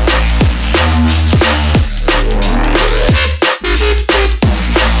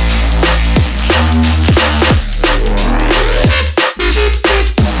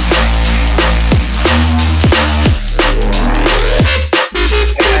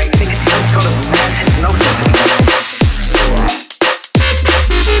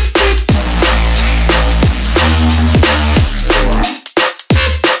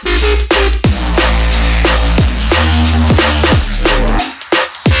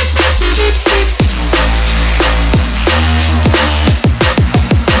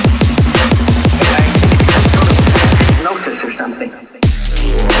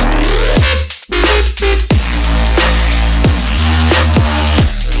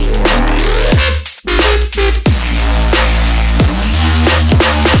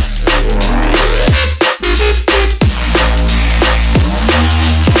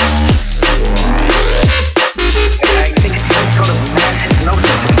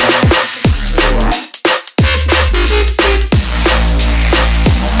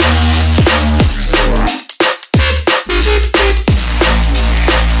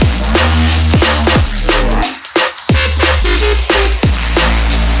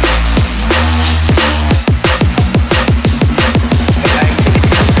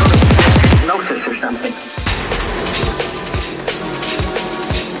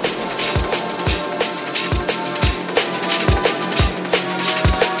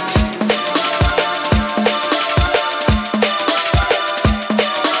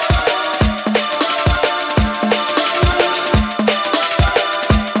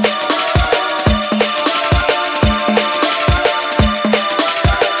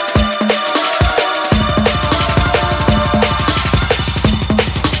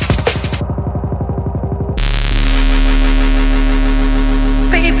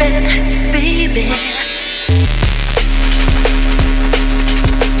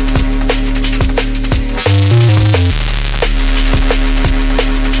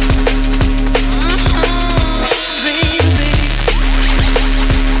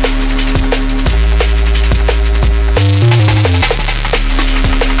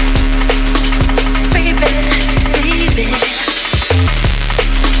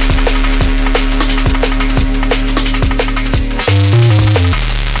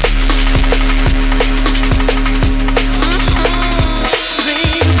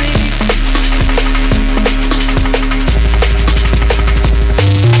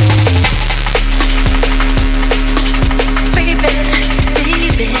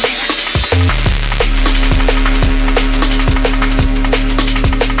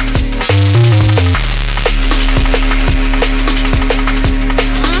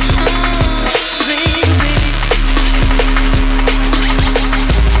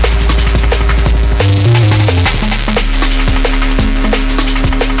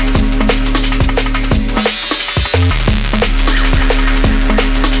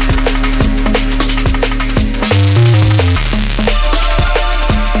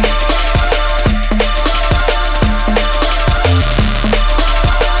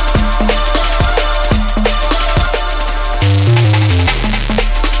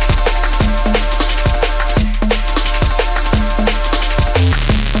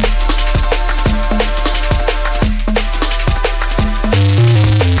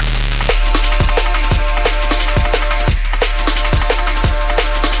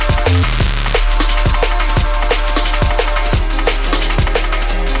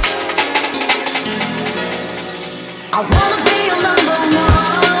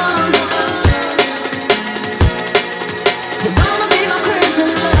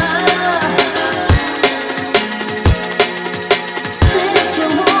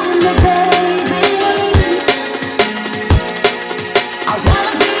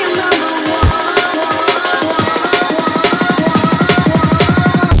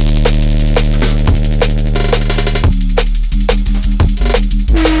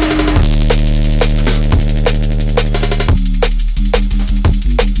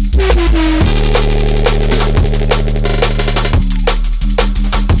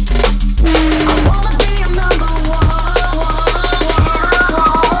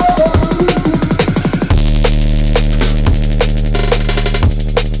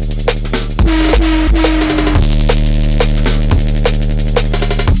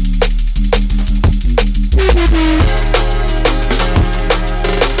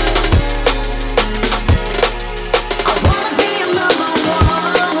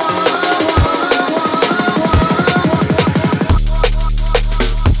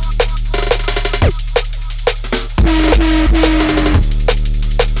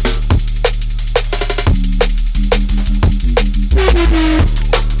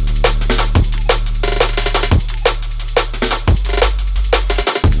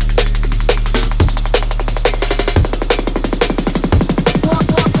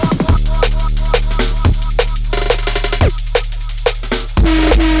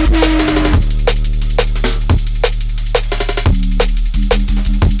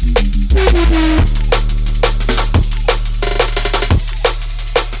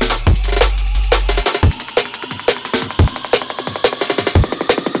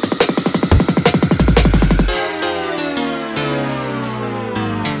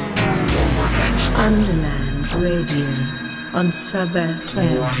 Radio on Sub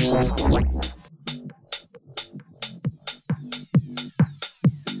FM.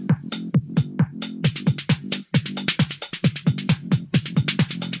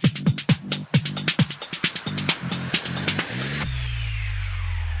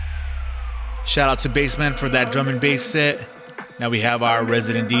 Shout out to Bassman for that drum and bass set. Now we have our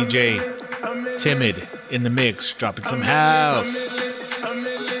resident DJ, Timid, in the mix, dropping some house.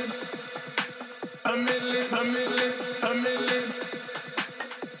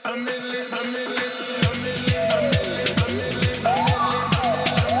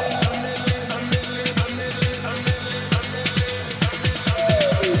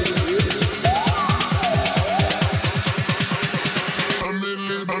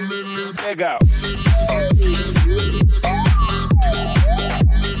 Go.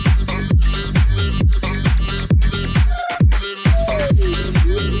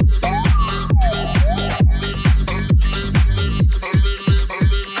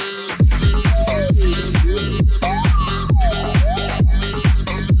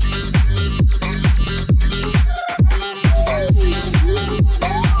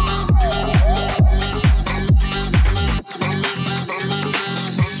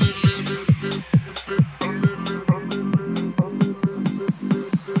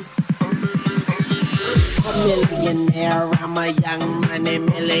 I'm a young money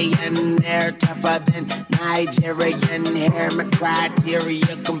millionaire, tougher than Nigerian hair. My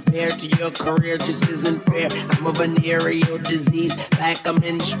criteria compared to your career just isn't fair. I'm a venereal disease, like a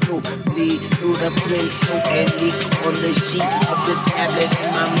menstrual bleed through the pencil and leak on the sheet of the tablet in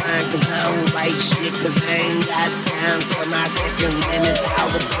my mind. Cause I don't write shit, cause I ain't got time for my second minutes.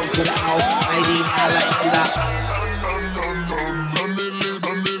 Hours go to the almighty dollar in the.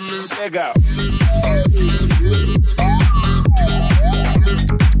 There go.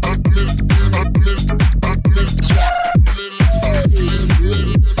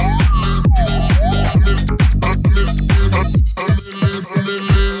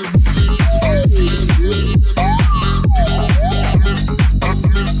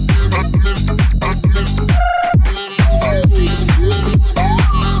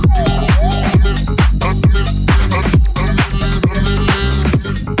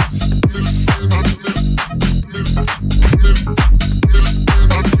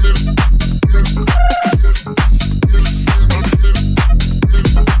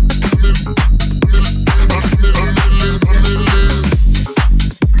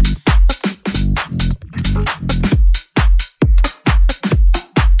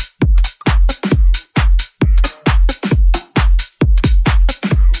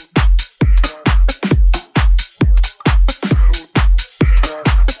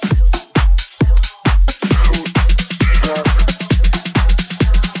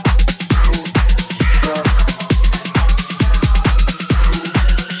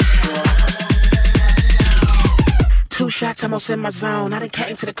 Almost in my zone. I done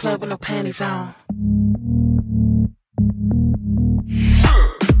came to the club with no panties on.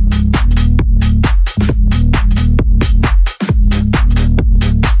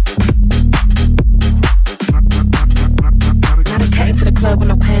 I done came to the club with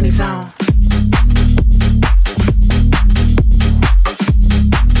no panties on.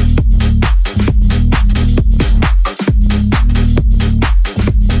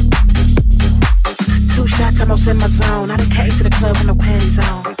 Almost in my zone. I done came to the club with no panties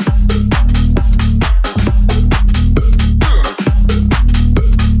on.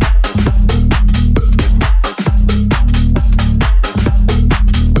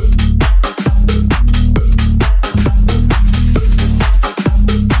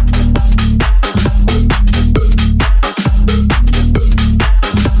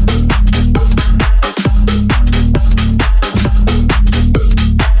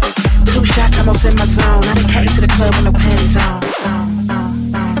 Almost in my zone. I done came to the club with no panties on.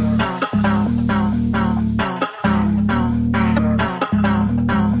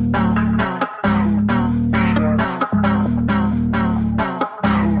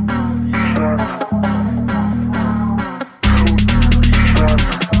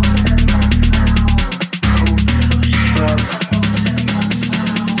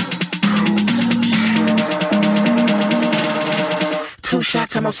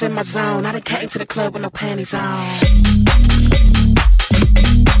 Shots, almost in my zone. I done came to the club with no panties on.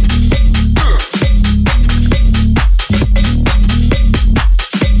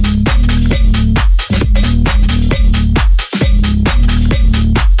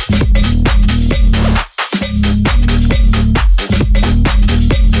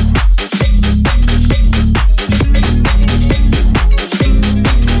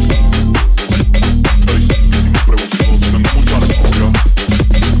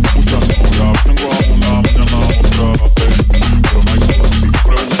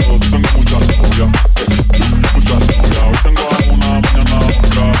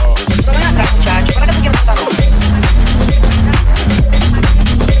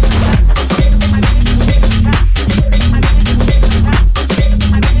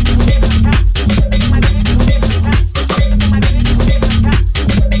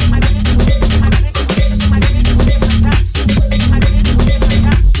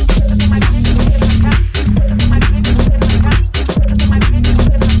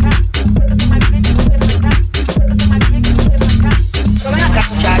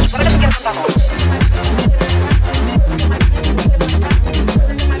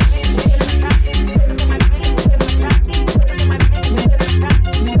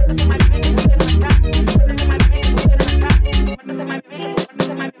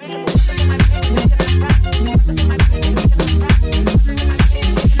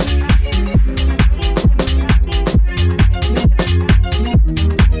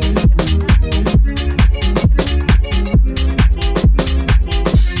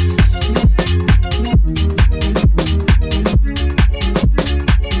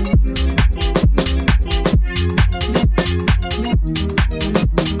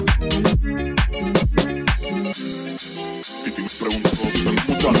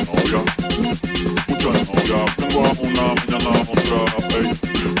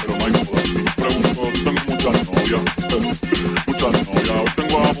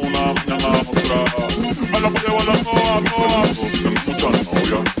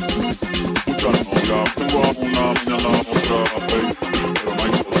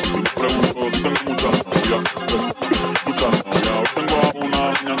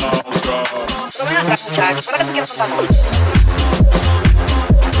 muchachos, ¿para qué tú quieres tanta noche?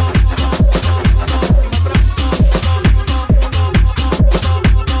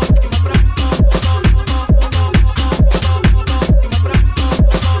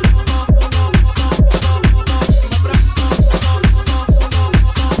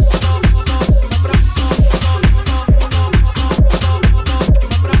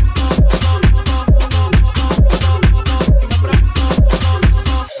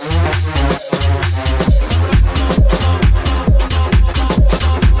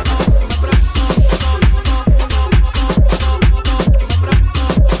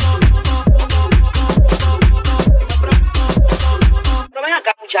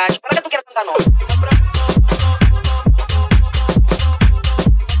 Muchacho, ¿para qué tú quieres tanta noche?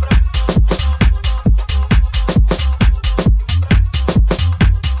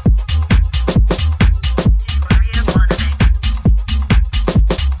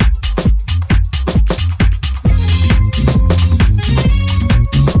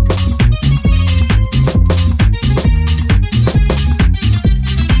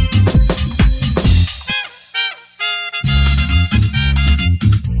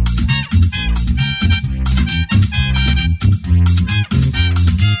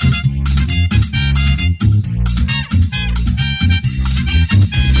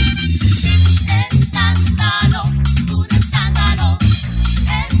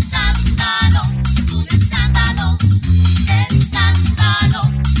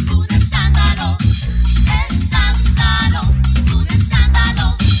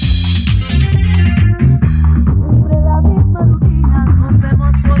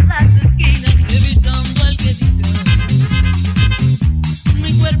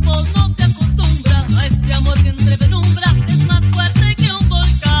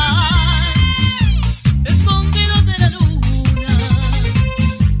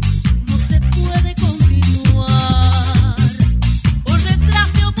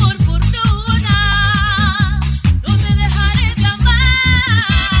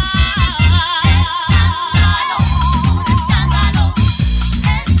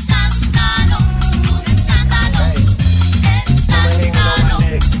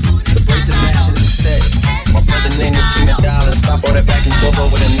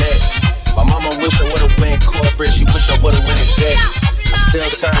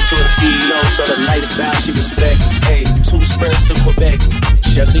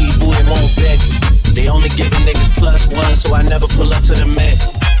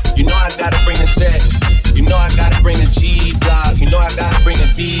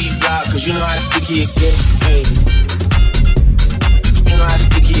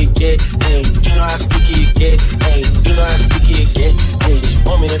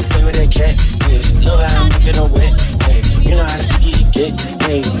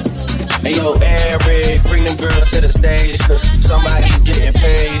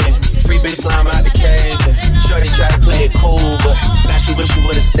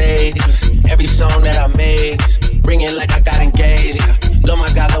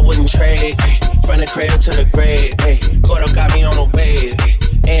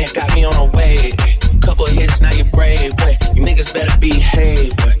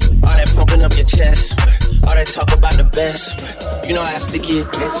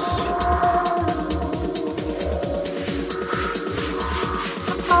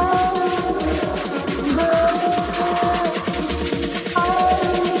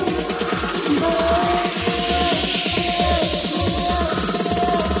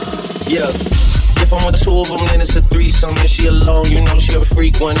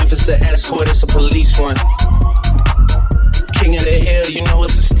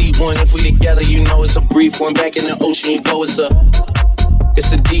 One back in the ocean, you know it's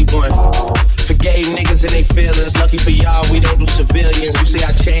a deep one. Forgave niggas and they feelings. Lucky for y'all, we don't do civilians. You say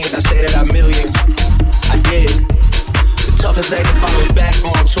I changed, I say that I million. I did. The toughest act if I was back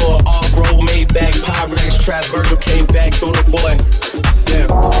on tour. Off-road, made back, Pyrex, trap, Virgil came back through the boy. Damn.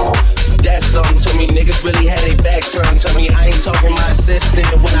 That's something to me. Niggas really had their back turned to me. I ain't talking my assistant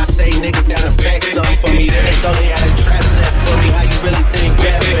when I say niggas down the back something for me. Then they thought they had a trap set for me. How you really think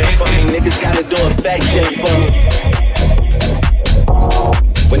that bad for me? Niggas gotta do a fact check for me.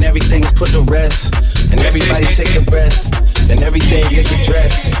 When everything's put to rest and everybody takes a breath, then everything gets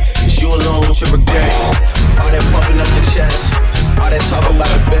addressed. It's you alone with your regrets. All that pumping up the chest, all that talk about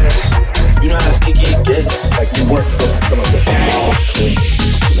the best. You know how sneaky it gets. Like you work for some of this.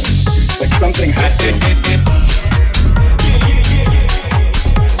 Like something happened.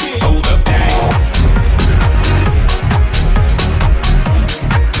 Hold up.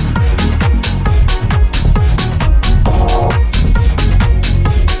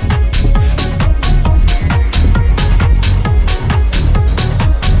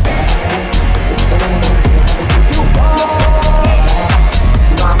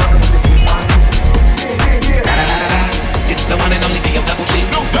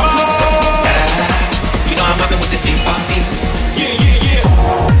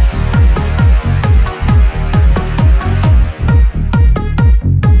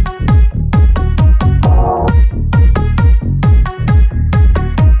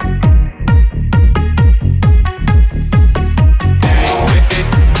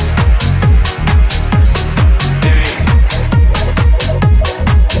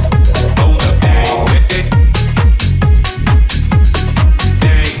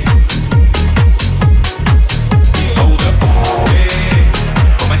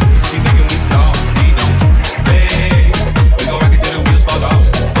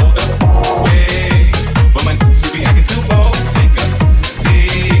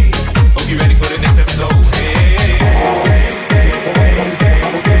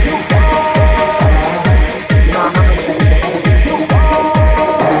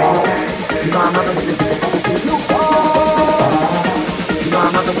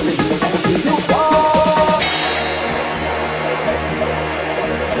 I'm up with the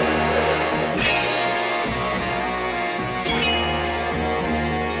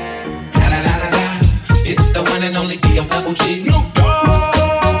It's the one and only D-O-double-G. Snoop Dogg.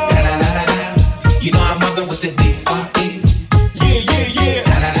 Da-da-da-da-da. You know I'm mobbing with the D-R-E. Yeah.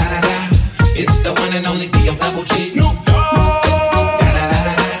 Da-da-da-da-da. It's the one and only D-O-double-G. Snoop Dogg.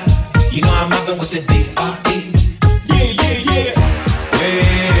 Da-da-da-da-da. You know I'm mobbing with the D-R-E. Yeah.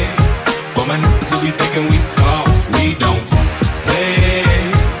 Hey, for my niggas who be thinking we soft, we don't play.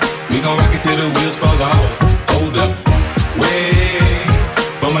 We gon' rock it till the wheels fall off. Hold up, wait.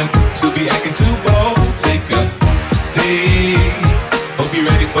 For my niggas who be acting too bold, take a seat. Hope you're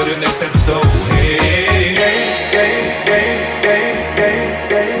ready for the next episode. Hey.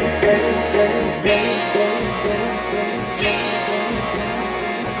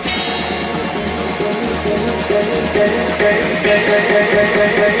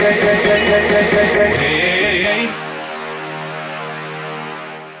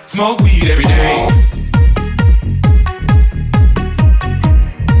 Smoke weed every day.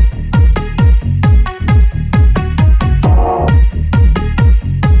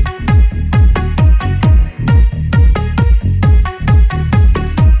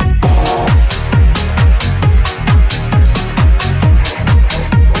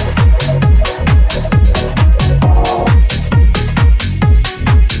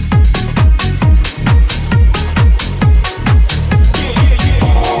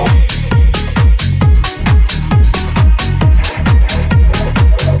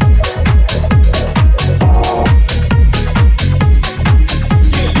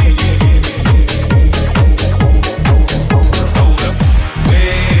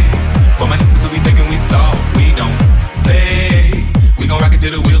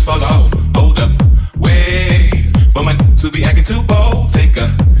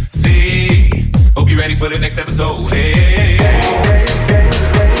 For the next episode, hey.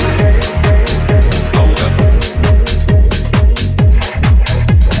 Hold up.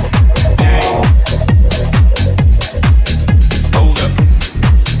 Hey. Hold up.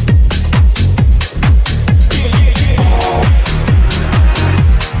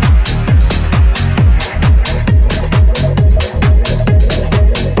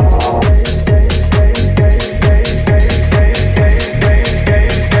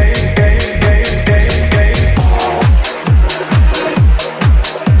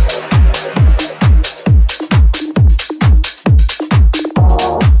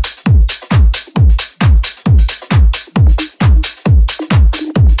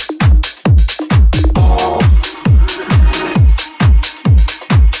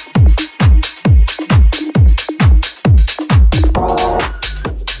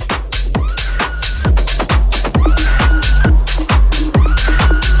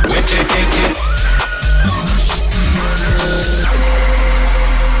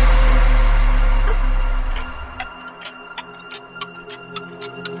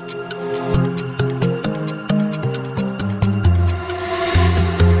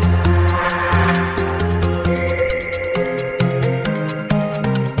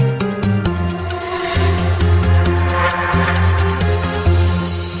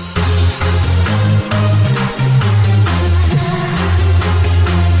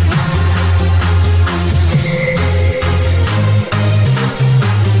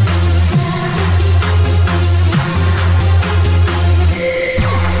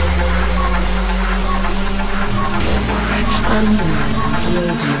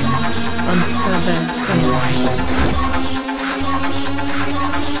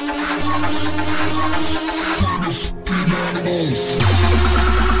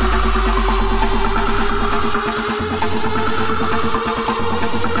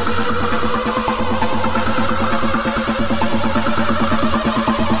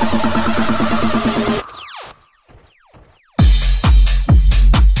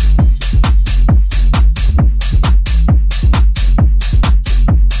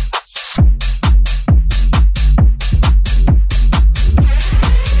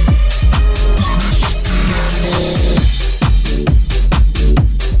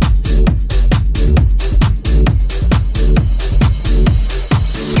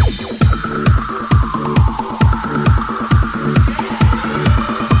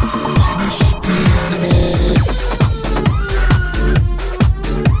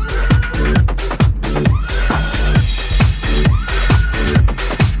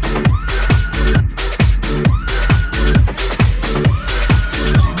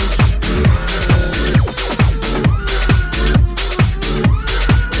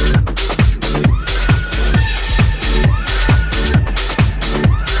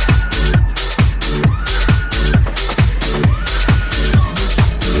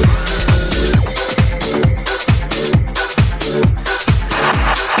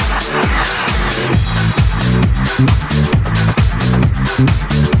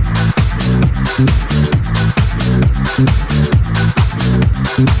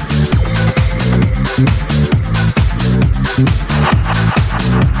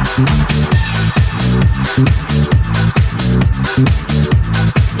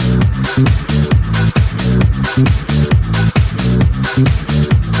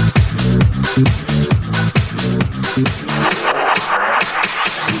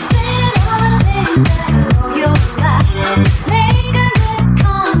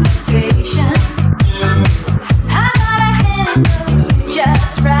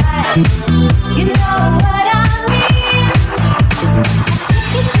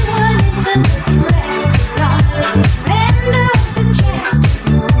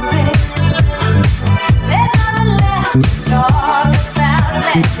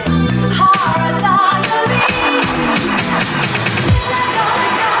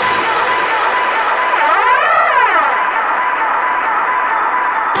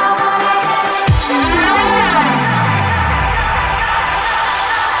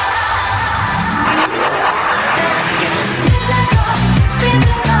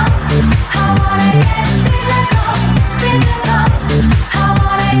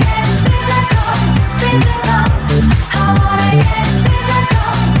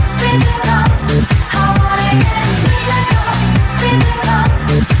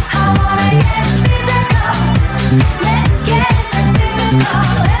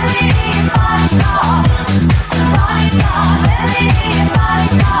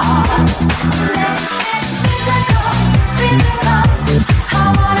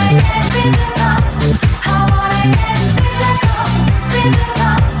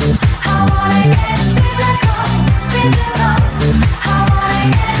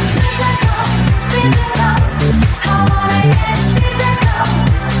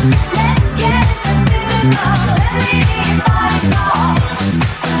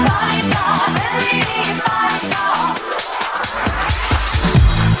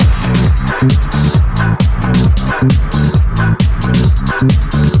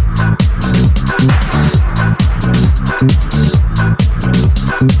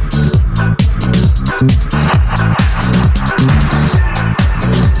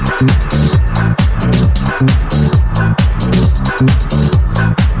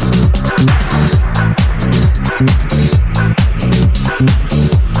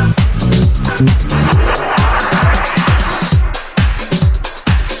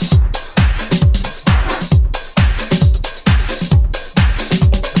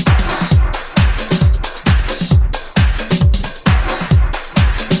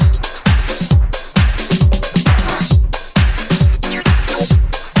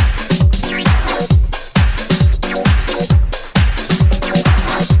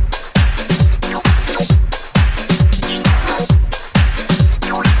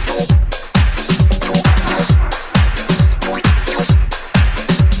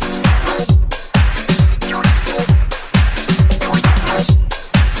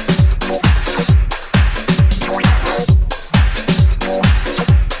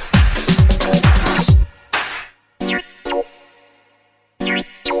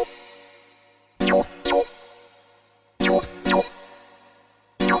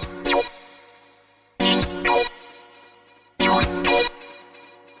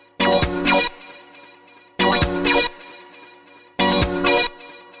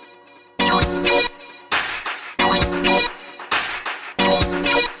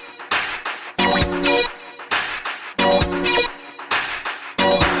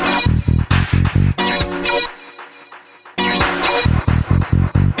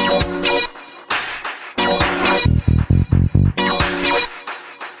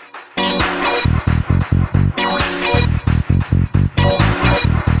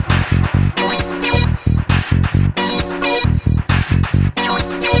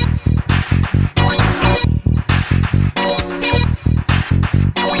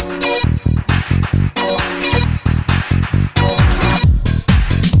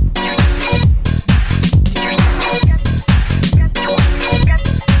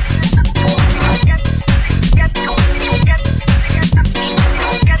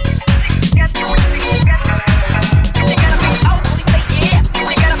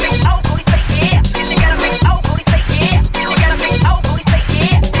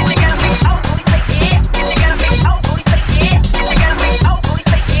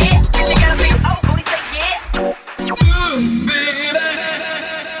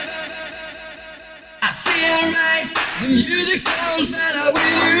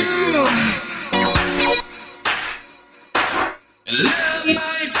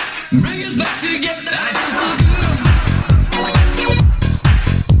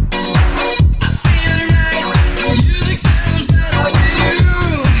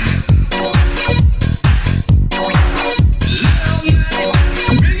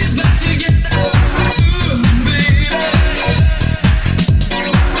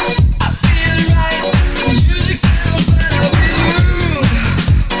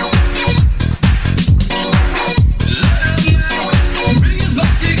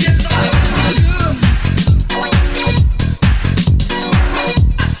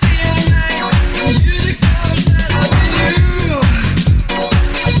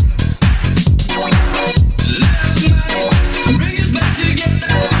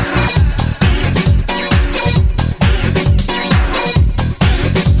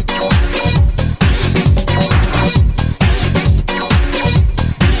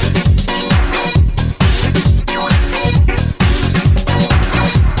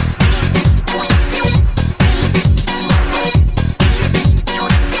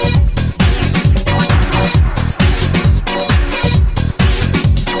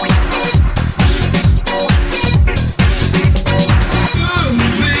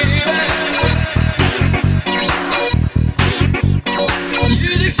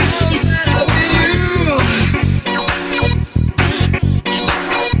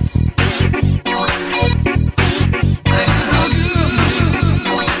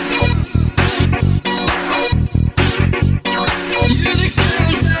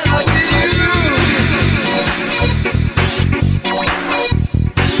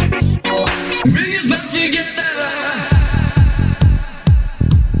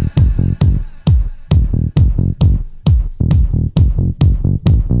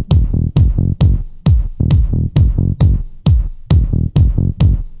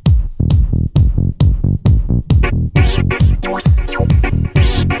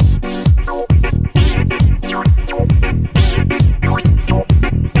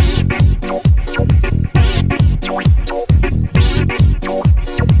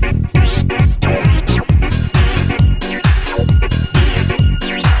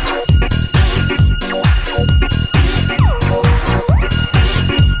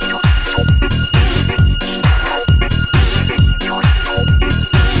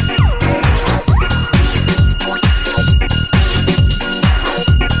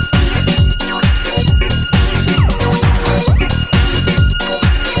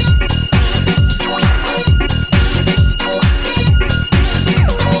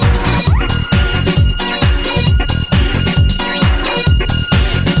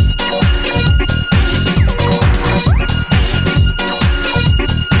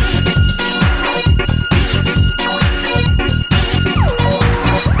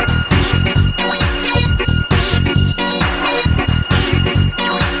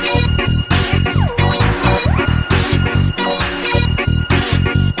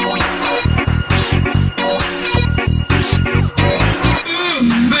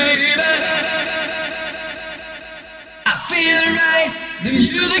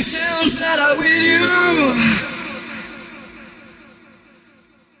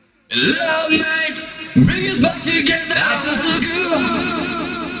 Love night, bring us back together. I feel so good.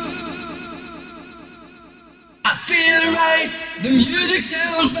 I feel right. The music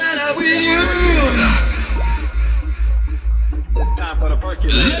sounds better with you. It's time for the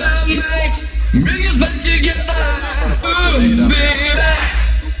percolator. Love night, bring us back together. Ooh, baby.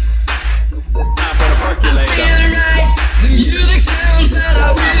 It's time for the percolator. I feel right. The music sounds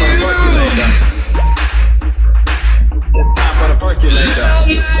better with you. It's time for the percolator. Love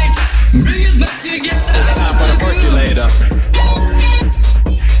night, bring us back together. It's time for the percolator.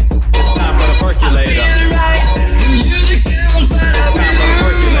 It's time for the percolator. I feel right. The music sounds better with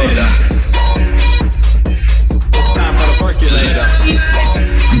you. It's time for the percolator. Love night,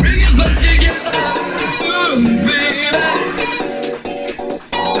 bring us back together. Ooh, baby.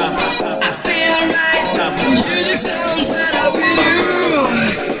 I feel right. The music sounds better with you.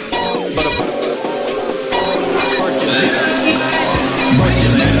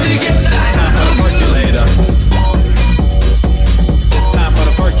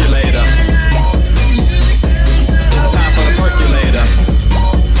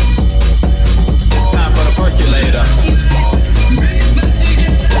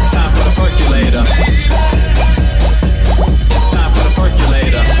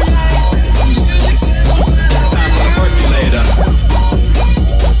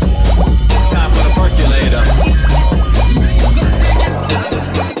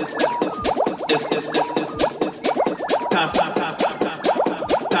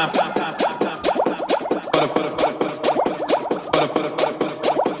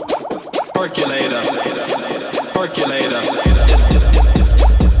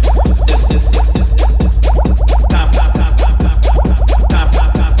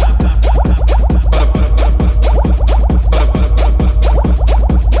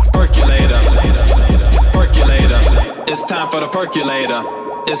 It's time for the percolator.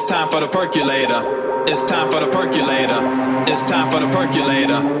 It's time for the percolator. It's time for the percolator. It's time for the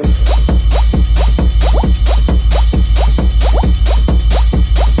percolator.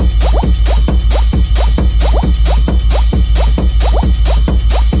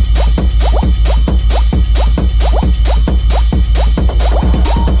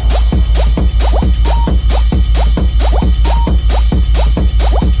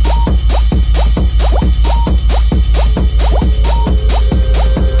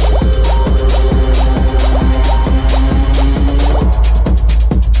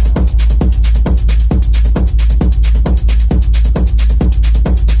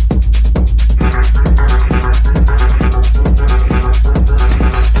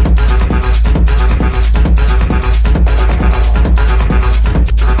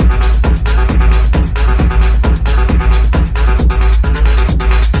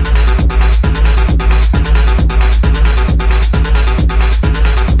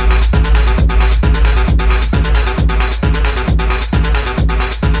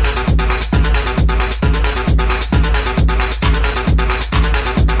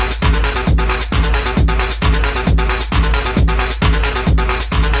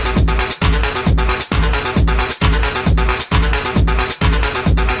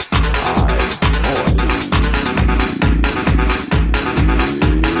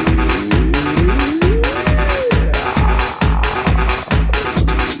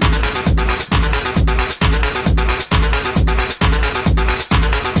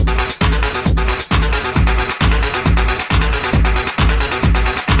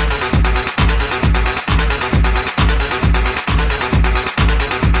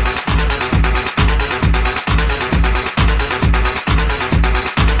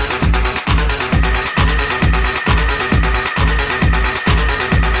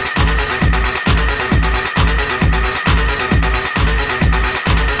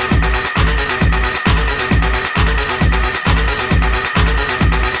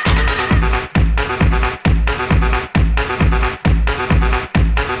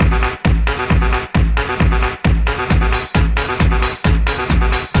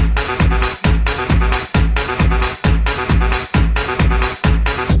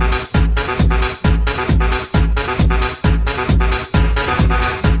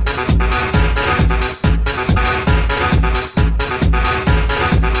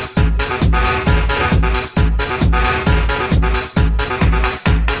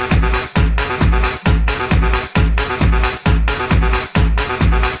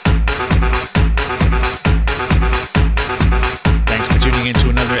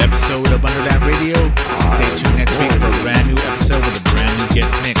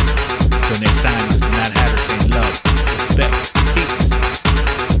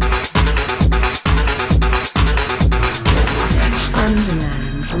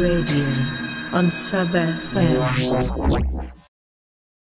 Radio on Sub FM.